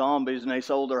like zombies and they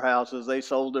sold their houses, they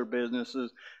sold their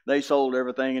businesses, they sold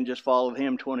everything and just followed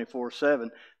him 24/7.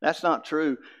 That's not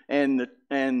true. And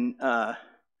the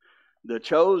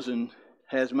Chosen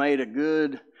has made a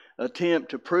good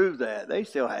attempt to prove that. They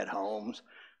still had homes.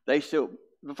 The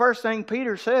first thing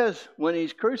Peter says when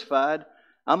he's crucified,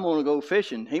 I'm going to go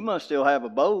fishing. He must still have a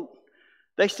boat.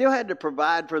 They still had to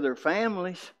provide for their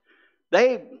families.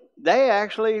 They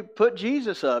actually put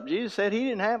Jesus up. Jesus said he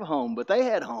didn't have a home, but they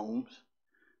had homes.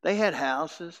 They had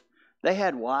houses. They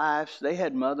had wives. They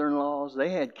had mother-in-laws. They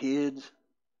had kids.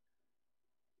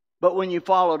 But when you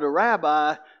followed a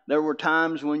rabbi, there were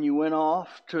times when you went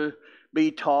off to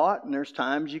be taught, and there's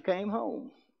times you came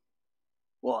home.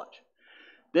 Watch.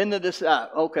 Then the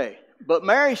disciples, okay. But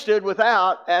Mary stood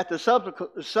without at the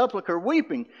sepulchre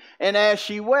weeping. And as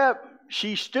she wept,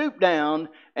 she stooped down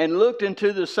and looked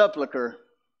into the sepulchre.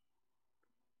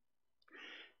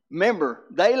 Remember,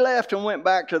 they left and went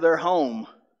back to their home.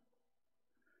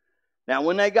 Now,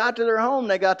 when they got to their home,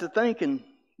 they got to thinking,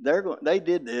 they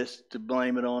did this to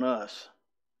blame it on us.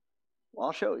 Well,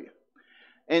 I'll show you.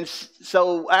 And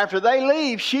so after they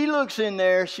leave, she looks in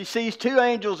there. She sees two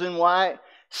angels in white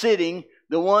sitting,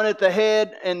 the one at the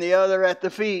head and the other at the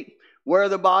feet, where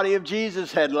the body of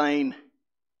Jesus had lain.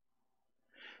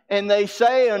 And they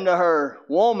say unto her,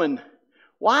 Woman,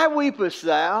 why weepest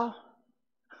thou?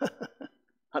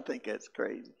 I think that's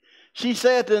crazy. She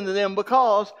saith unto them,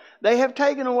 Because they have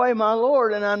taken away my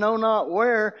Lord, and I know not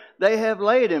where they have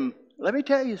laid him. Let me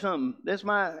tell you something. This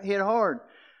might hit hard.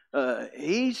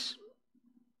 He's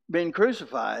been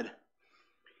crucified,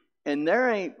 and there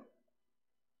ain't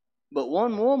but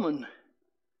one woman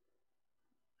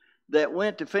that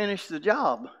went to finish the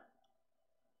job.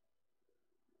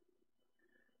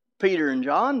 Peter and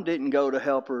John didn't go to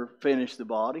help her finish the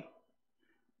body.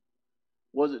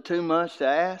 Was it too much to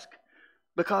ask?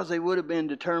 Because they would have been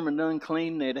determined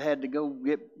unclean, they'd had to go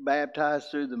get baptized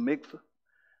through the mikveh.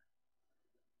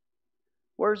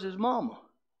 Where's his mama?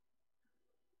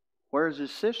 Where's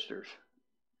his sisters?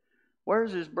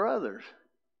 Where's his brothers?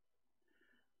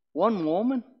 One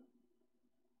woman?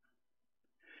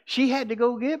 She had to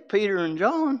go get Peter and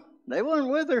John. They weren't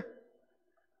with her.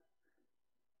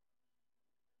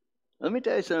 Let me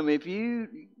tell you something. If you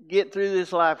get through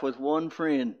this life with one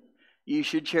friend, you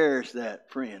should cherish that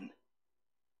friend.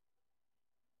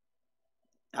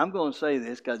 I'm going to say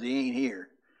this because he ain't here.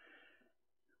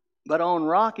 But on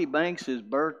Rocky Banks'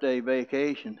 birthday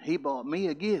vacation, he bought me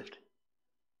a gift.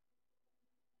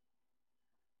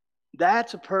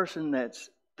 That's a person that's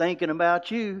thinking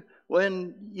about you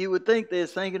when you would think they're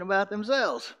thinking about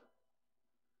themselves.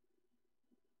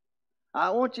 I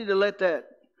want you to let that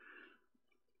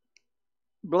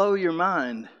blow your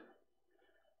mind.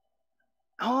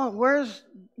 Oh, where's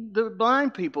the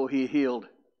blind people he healed?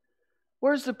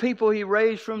 Where's the people he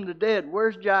raised from the dead?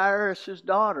 Where's Jairus'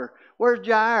 daughter? Where's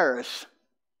Jairus?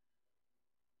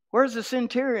 Where's the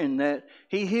centurion that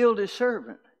he healed his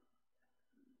servant?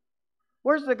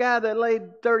 Where's the guy that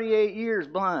laid 38 years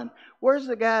blind? Where's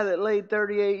the guy that laid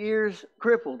 38 years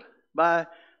crippled by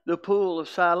the pool of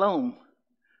Siloam?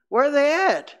 Where are they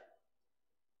at?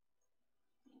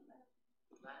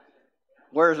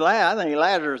 Where's Lazarus? I think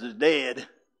Lazarus is dead.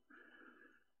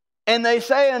 And they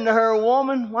say unto her,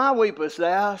 Woman, why weepest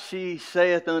thou? She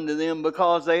saith unto them,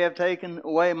 Because they have taken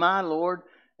away my Lord,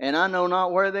 and I know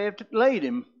not where they have laid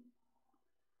him.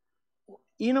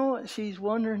 You know what she's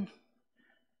wondering?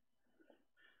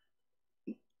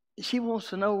 She wants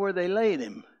to know where they laid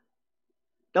him.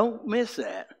 Don't miss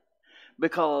that.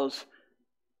 Because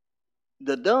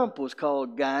the dump was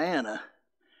called Gehenna.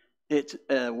 It's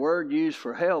a word used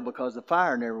for hell because the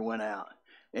fire never went out.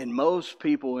 And most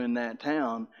people in that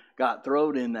town got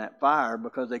thrown in that fire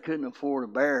because they couldn't afford a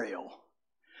burial.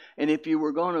 And if you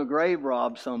were going to grave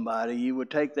rob somebody, you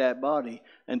would take that body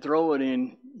and throw it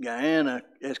in Gehenna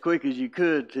as quick as you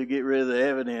could to get rid of the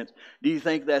evidence. Do you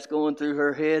think that's going through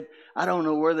her head? I don't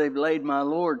know where they've laid my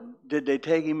Lord. Did they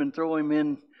take him and throw him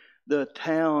in the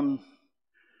town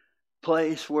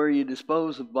place where you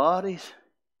dispose of bodies?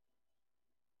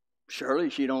 Surely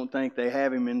she don't think they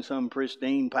have him in some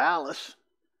pristine palace.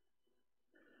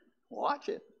 Watch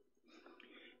it.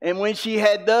 And when she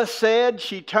had thus said,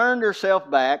 she turned herself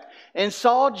back and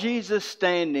saw Jesus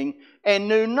standing and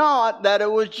knew not that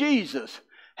it was Jesus.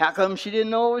 How come she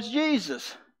didn't know it was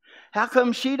Jesus? How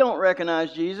come she don't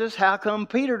recognize Jesus? How come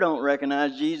Peter don't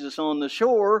recognize Jesus on the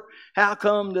shore? How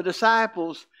come the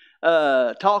disciples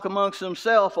talk amongst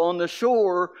themselves on the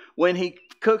shore when he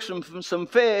cooks them some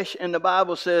fish, and the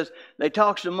Bible says they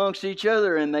talked amongst each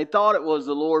other and they thought it was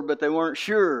the Lord, but they weren't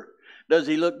sure. Does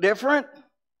he look different?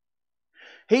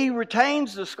 He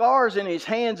retains the scars in his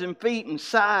hands and feet and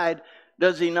side.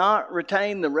 Does he not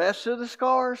retain the rest of the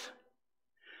scars?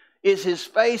 Is his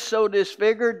face so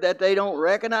disfigured that they don't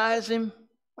recognize him?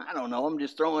 I don't know. I'm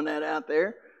just throwing that out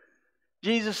there.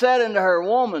 Jesus said unto her,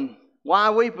 Woman, why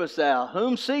weepest thou?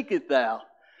 Whom seekest thou?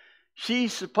 She,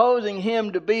 supposing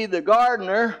him to be the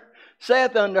gardener,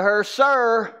 saith unto her,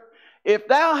 Sir, if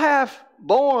thou hast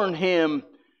borne him,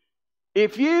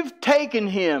 if you've taken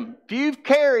him, if you've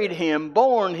carried him,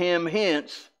 borne him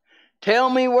hence, tell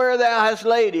me where thou hast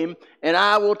laid him, and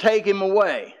I will take him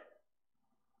away.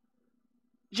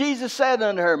 Jesus said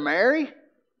unto her, Mary.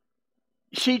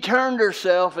 She turned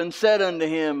herself and said unto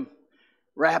him,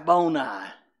 Rabboni.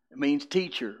 It means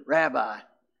teacher, rabbi,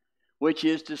 which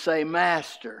is to say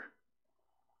master.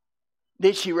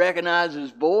 Did she recognize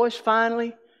his voice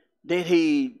finally? Did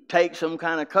he take some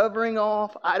kind of covering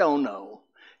off? I don't know.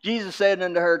 Jesus said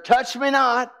unto her, Touch me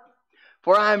not,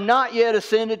 for I am not yet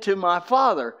ascended to my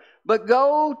Father, but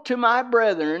go to my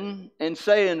brethren and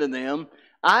say unto them,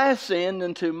 I ascend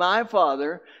unto my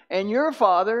Father and your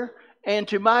Father, and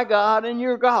to my God and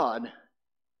your God.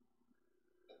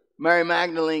 Mary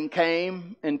Magdalene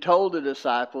came and told the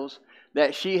disciples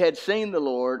that she had seen the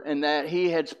Lord and that he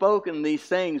had spoken these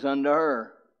things unto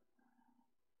her.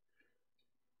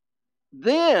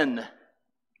 Then,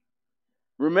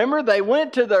 remember, they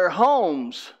went to their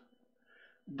homes.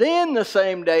 Then the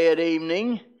same day at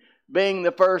evening, being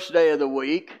the first day of the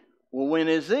week. Well, when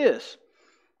is this?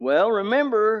 Well,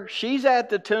 remember, she's at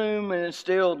the tomb and it's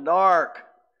still dark.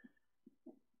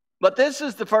 But this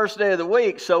is the first day of the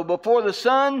week, so before the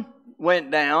sun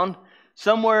went down,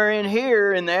 somewhere in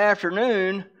here in the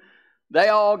afternoon, they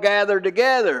all gathered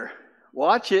together.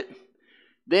 Watch it.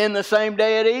 Then the same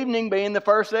day at evening, being the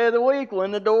first day of the week,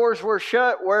 when the doors were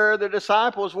shut where the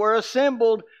disciples were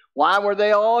assembled, why were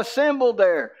they all assembled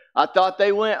there? I thought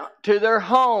they went to their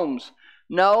homes.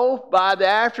 No, by the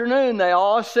afternoon they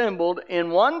all assembled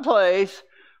in one place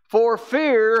for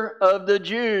fear of the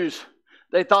Jews.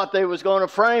 They thought they was going to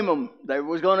frame them. They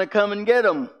was going to come and get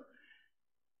them.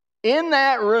 In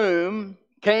that room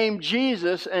came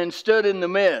Jesus and stood in the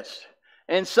midst,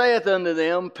 and saith unto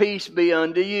them, Peace be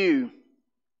unto you.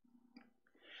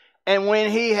 And when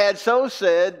he had so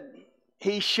said,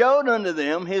 he showed unto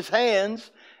them his hands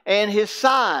and his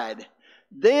side.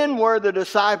 Then were the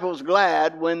disciples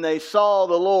glad when they saw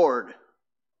the Lord.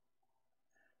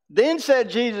 Then said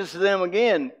Jesus to them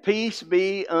again, Peace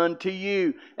be unto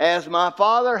you. As my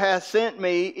Father hath sent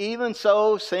me, even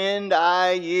so send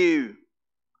I you.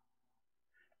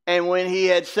 And when he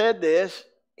had said this,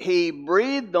 he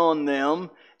breathed on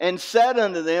them and said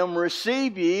unto them,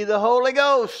 Receive ye the Holy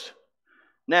Ghost.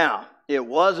 Now, it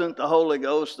wasn't the Holy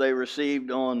Ghost they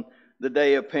received on the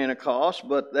day of Pentecost,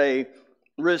 but they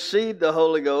received the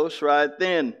Holy Ghost right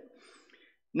then.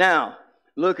 Now,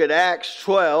 look at Acts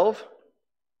 12,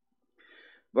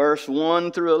 verse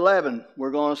 1 through 11.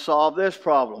 We're going to solve this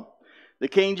problem. The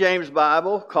King James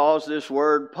Bible calls this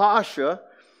word Pascha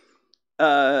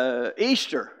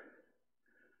Easter.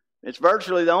 It's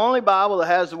virtually the only Bible that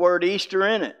has the word Easter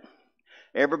in it.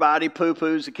 Everybody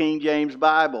poo-poos the King James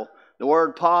Bible. The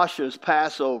word Pascha is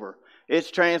Passover.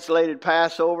 It's translated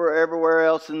Passover everywhere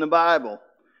else in the Bible.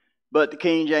 But the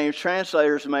King James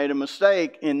translators made a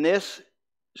mistake in this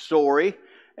story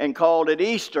and called it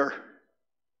Easter.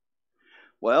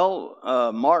 Well,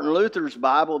 Martin Luther's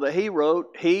Bible that he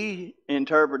wrote, he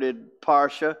interpreted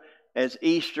Pascha as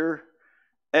Easter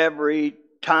every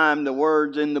time the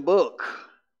word's in the book.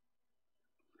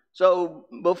 So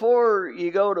before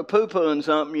you go to poo-pooing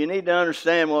something, you need to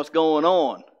understand what's going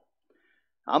on.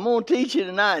 I'm going to teach you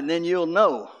tonight, and then you'll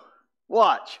know.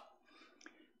 Watch.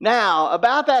 Now,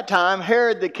 about that time,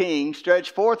 Herod the king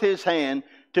stretched forth his hand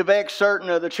to vex certain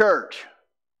of the church.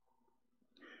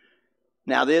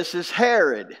 Now, this is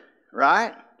Herod,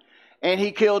 right? And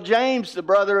he killed James, the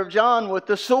brother of John, with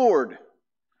the sword.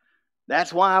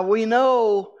 That's why we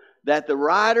know that the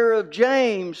writer of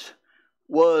James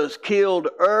was killed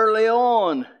early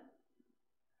on.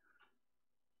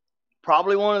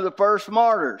 Probably one of the first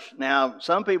martyrs. Now,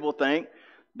 some people think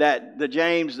that the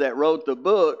James that wrote the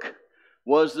book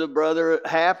was the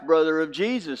half-brother of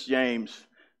Jesus, James,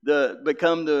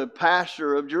 become the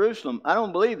pastor of Jerusalem. I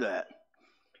don't believe that.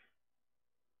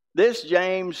 This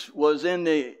James was in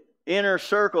the inner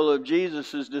circle of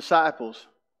Jesus' disciples,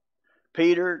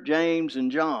 Peter, James,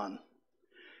 and John.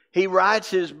 He writes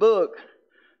his book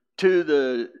to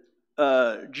the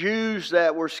Jews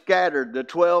that were scattered, the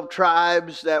 12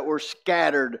 tribes that were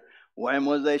scattered. When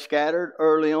was they scattered?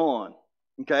 Early on.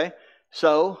 Okay,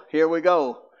 so here we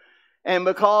go. And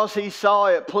because he saw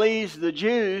it pleased the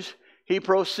Jews, he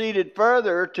proceeded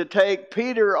further to take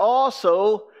Peter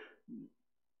also.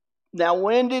 Now,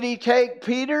 when did he take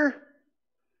Peter?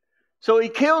 So he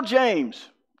killed James,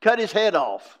 cut his head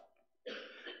off.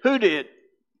 Who did?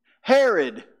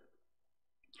 Herod,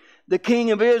 the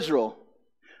king of Israel.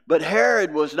 But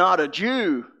Herod was not a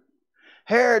Jew.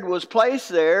 Herod was placed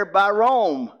there by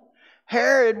Rome.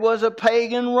 Herod was a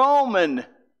pagan Roman.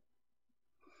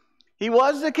 He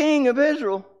was the king of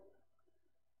Israel.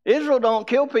 Israel don't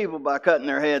kill people by cutting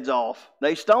their heads off.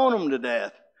 They stone them to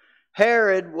death.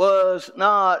 Herod was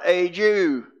not a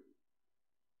Jew.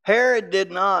 Herod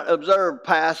did not observe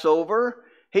Passover.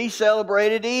 He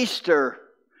celebrated Easter.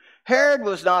 Herod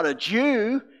was not a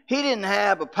Jew. He didn't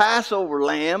have a Passover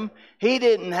lamb. He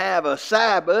didn't have a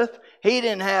Sabbath. He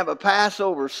didn't have a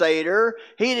Passover Seder.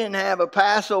 He didn't have a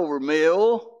Passover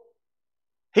meal.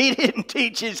 He didn't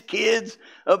teach his kids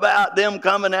about them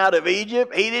coming out of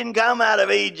Egypt. He didn't come out of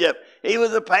Egypt. He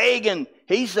was a pagan.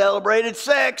 He celebrated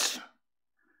sex.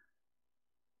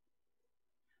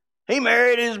 He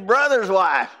married his brother's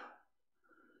wife.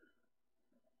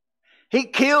 He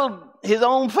killed his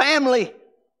own family.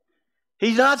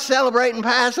 He's not celebrating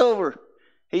Passover.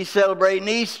 He's celebrating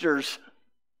Easters.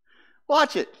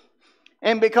 Watch it.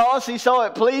 And because he saw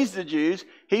it pleased the Jews,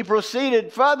 he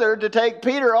proceeded further to take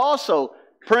Peter also.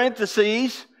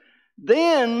 Parentheses,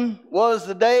 then was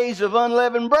the days of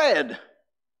unleavened bread.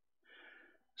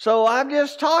 So I've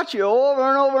just taught you over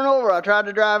and over and over. I tried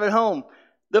to drive it home.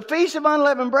 The Feast of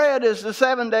Unleavened Bread is the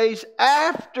 7 days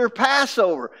after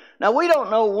Passover. Now, we don't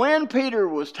know when Peter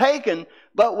was taken,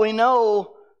 but we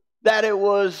know that it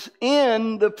was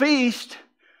in the Feast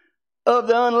of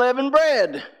the Unleavened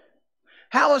Bread.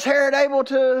 How was Herod able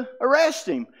to arrest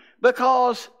him?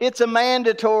 Because it's a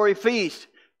mandatory feast.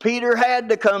 Peter had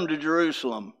to come to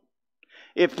Jerusalem.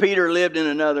 If Peter lived in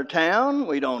another town,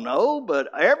 we don't know, but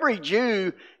every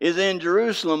Jew is in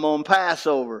Jerusalem on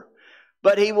Passover.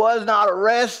 But he was not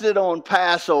arrested on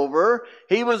Passover.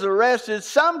 He was arrested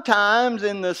sometimes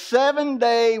in the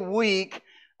 7-day week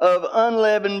of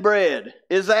unleavened bread.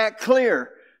 Is that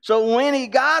clear? So when he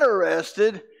got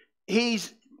arrested,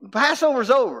 Passover's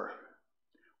over.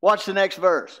 Watch the next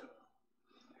verse.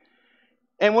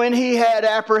 And when he had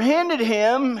apprehended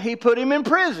him, he put him in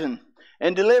prison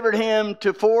and delivered him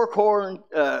to 4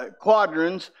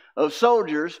 quadrants of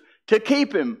soldiers to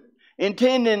keep him,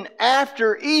 intending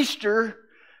after Easter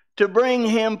to bring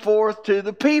him forth to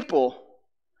the people.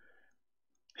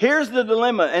 Here's the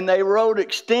dilemma, and they wrote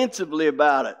extensively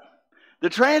about it. The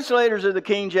translators of the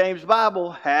King James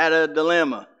Bible had a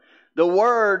dilemma. The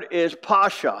word is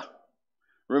pasha.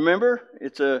 Remember,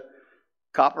 it's a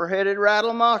copper-headed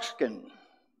rattle-moccasin.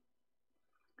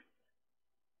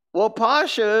 Well,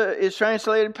 pasha is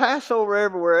translated Passover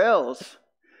everywhere else.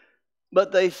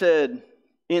 But they said,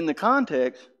 in the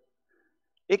context,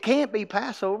 it can't be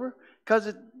Passover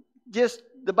because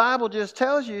the Bible just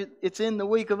tells you it's in the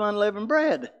week of unleavened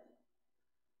bread.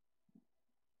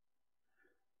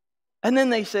 And then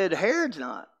they said, Herod's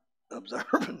not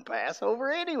observing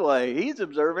Passover anyway. He's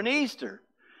observing Easter.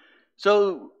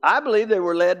 So I believe they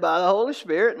were led by the Holy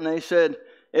Spirit, and they said,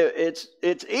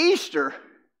 it's Easter.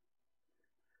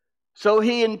 So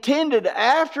he intended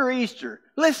after Easter.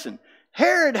 Listen,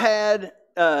 Herod had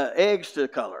eggs to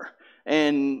color,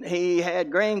 and he had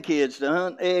grandkids to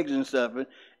hunt eggs and stuff.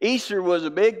 Easter was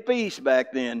a big feast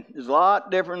back then. It's a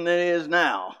lot different than it is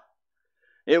now.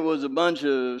 It was a bunch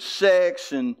of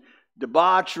sex and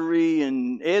debauchery,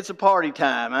 and it's a party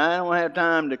time. I don't have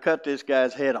time to cut this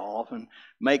guy's head off and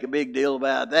make a big deal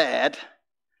about that.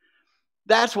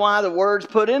 That's why the word's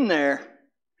put in there.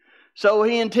 So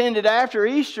he intended after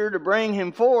Easter to bring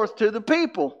him forth to the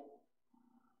people.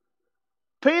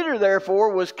 Peter,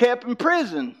 therefore, was kept in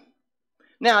prison.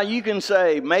 Now, you can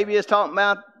say, maybe it's talking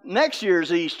about next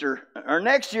year's Easter or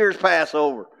next year's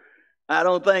Passover. I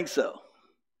don't think so.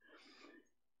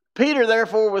 Peter,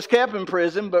 therefore, was kept in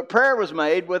prison, but prayer was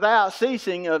made without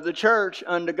ceasing of the church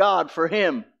unto God for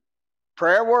him.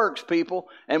 Prayer works, people.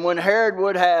 And when Herod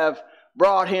would have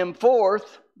brought him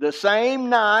forth the same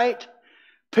night,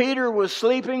 Peter was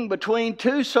sleeping between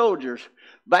 2 soldiers,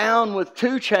 bound with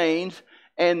 2 chains,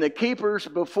 and the keepers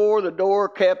before the door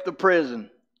kept the prison.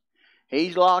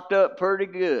 He's locked up pretty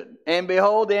good. And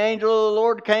behold, the angel of the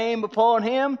Lord came upon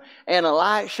him, and a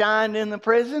light shined in the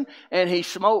prison, and he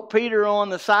smote Peter on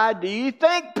the side. Do you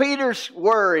think Peter's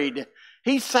worried?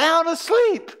 He's sound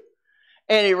asleep.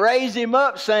 And he raised him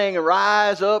up, saying,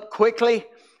 Arise up quickly,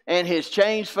 and his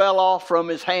chains fell off from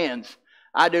his hands.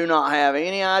 I do not have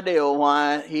any idea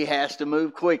why he has to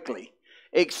move quickly.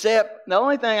 Except, the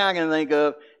only thing I can think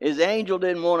of is the angel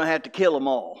didn't want to have to kill them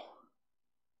all.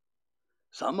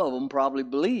 Some of them probably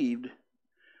believed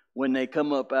when they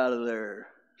come up out of their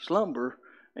slumber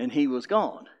and he was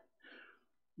gone.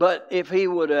 But if he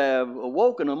would have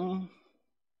awoken them,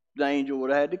 the angel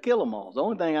would have had to kill them all. It's the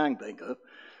only thing I can think of.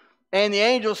 And the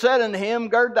angel said unto him,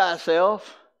 Gird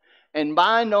thyself, and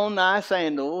bind on thy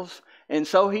sandals. And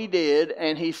so he did,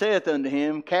 and he saith unto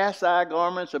him, Cast thy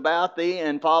garments about thee,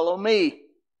 and follow me.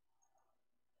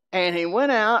 And he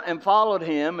went out and followed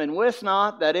him, and wist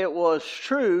not that it was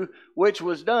true which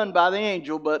was done by the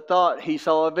angel, but thought he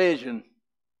saw a vision.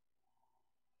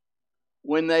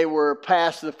 When they were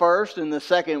past the first and the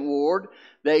second ward,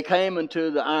 they came unto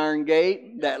the iron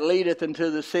gate that leadeth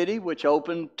into the city, which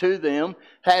opened to them,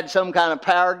 had some kind of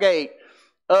power gate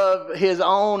of his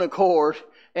own accord.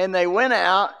 And they went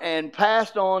out and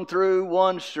passed on through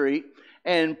one street,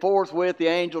 and forthwith the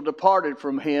angel departed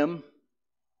from him.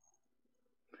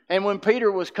 And when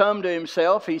Peter was come to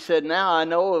himself, he said, Now I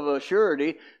know of a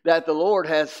surety that the Lord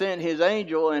hath sent his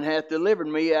angel, and hath delivered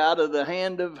me out of the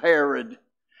hand of Herod,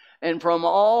 and from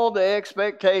all the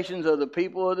expectations of the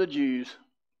people of the Jews.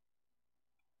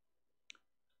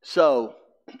 So,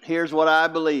 here's what I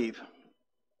believe.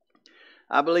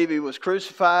 I believe he was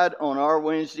crucified on our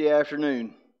Wednesday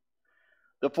afternoon,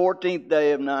 the 14th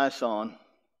day of Nisan.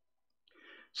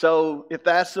 So, if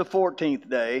that's the 14th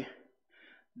day,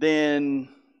 then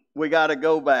we got to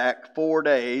go back 4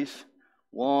 days.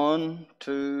 1,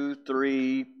 2,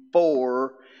 3,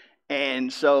 4.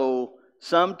 And so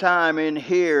sometime in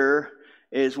here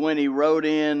is when he rode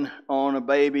in on a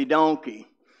baby donkey.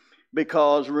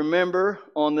 Because remember,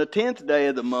 on the 10th day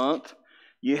of the month,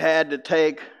 you had to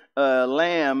take a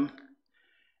lamb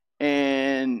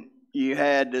and you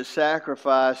had to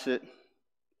sacrifice it.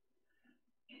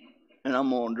 And I'm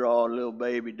going to draw a little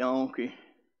baby donkey.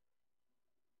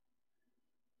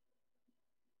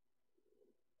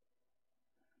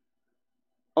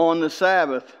 on the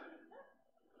Sabbath.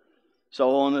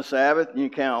 So on the Sabbath, you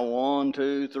count 1,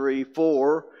 2, 3,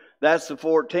 4. That's the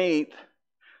 14th.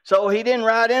 So he didn't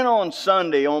ride in on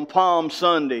Sunday, on Palm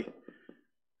Sunday.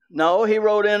 No, he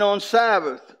rode in on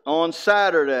Sabbath, on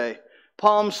Saturday.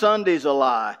 Palm Sunday's a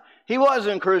lie. He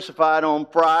wasn't crucified on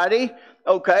Friday.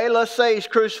 Okay, let's say he's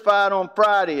crucified on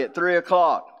Friday at 3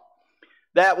 o'clock.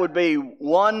 That would be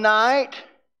one night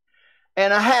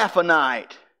and a half a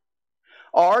night.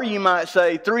 Or you might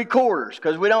say 3/4,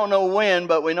 because we don't know when,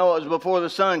 but we know it was before the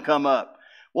sun come up.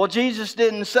 Well, Jesus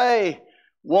didn't say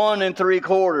 1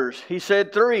 3/4. He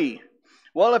said 3.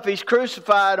 Well, if he's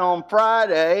crucified on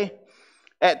Friday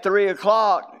at 3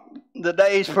 o'clock, the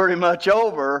day's pretty much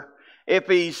over. If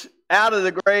he's out of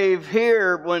the grave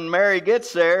here when Mary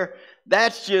gets there,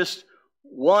 that's just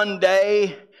 1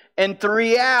 day and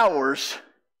 3 hours.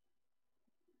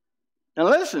 Now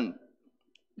listen,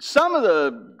 some of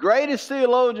the greatest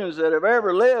theologians that have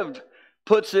ever lived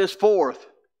puts this forth.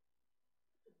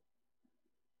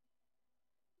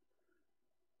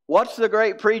 What's the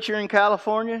great preacher in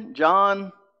California?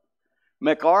 John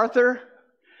MacArthur.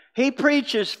 He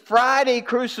preaches Friday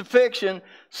crucifixion,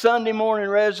 Sunday morning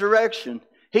resurrection.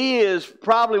 He is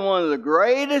probably one of the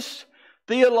greatest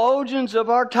theologians of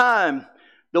our time.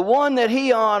 The one that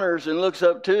he honors and looks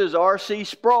up to is R.C.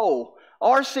 Sproul.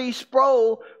 R.C.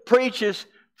 Sproul preaches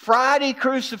Friday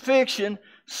crucifixion,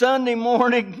 Sunday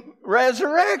morning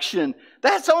resurrection.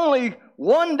 That's only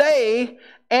 1 day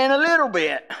and a little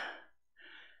bit.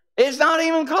 It's not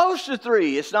even close to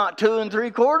 3. It's not 2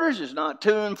 3/4. It's not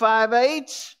 2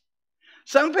 5/8.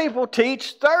 Some people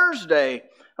teach Thursday.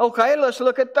 Okay, let's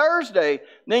look at Thursday.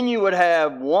 Then you would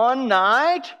have 1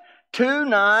 night, 2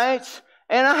 nights,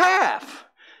 and a half.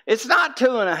 It's not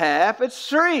 2 1/2. It's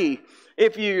 3.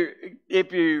 If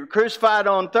you're crucified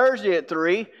on Thursday at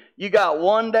 3, you got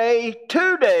 1 day,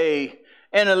 2 day,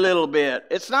 and a little bit.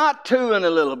 It's not 2 and a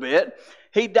little bit.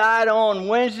 He died on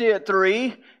Wednesday at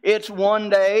 3. It's 1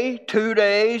 day, 2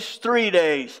 days, 3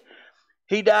 days.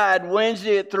 He died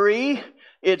Wednesday at 3.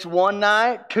 It's 1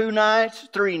 night, 2 nights,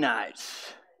 3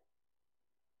 nights.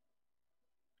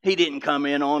 He didn't come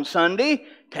in on Sunday.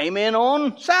 Came in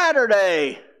on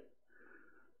Saturday.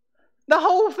 The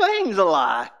whole thing's a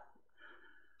lie.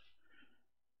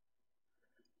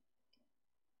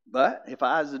 But if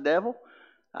I was the devil,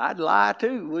 I'd lie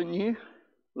too, wouldn't you?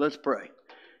 Let's pray.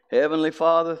 Heavenly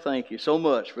Father, thank you so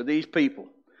much for these people.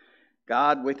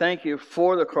 God, we thank you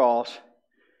for the cross.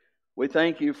 We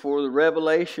thank you for the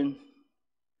revelation.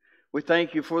 We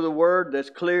thank you for the word that's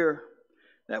clear,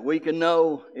 that we can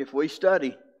know if we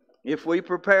study, if we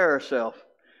prepare ourselves.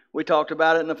 We talked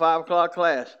about it in the 5 o'clock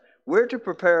class. We're to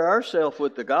prepare ourselves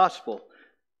with the gospel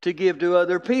to give to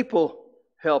other people.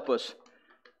 Help us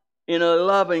in a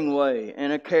loving way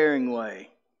and a caring way.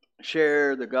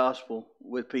 Share the gospel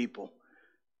with people.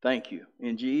 Thank you.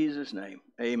 In Jesus' name,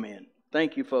 amen.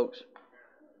 Thank you, folks.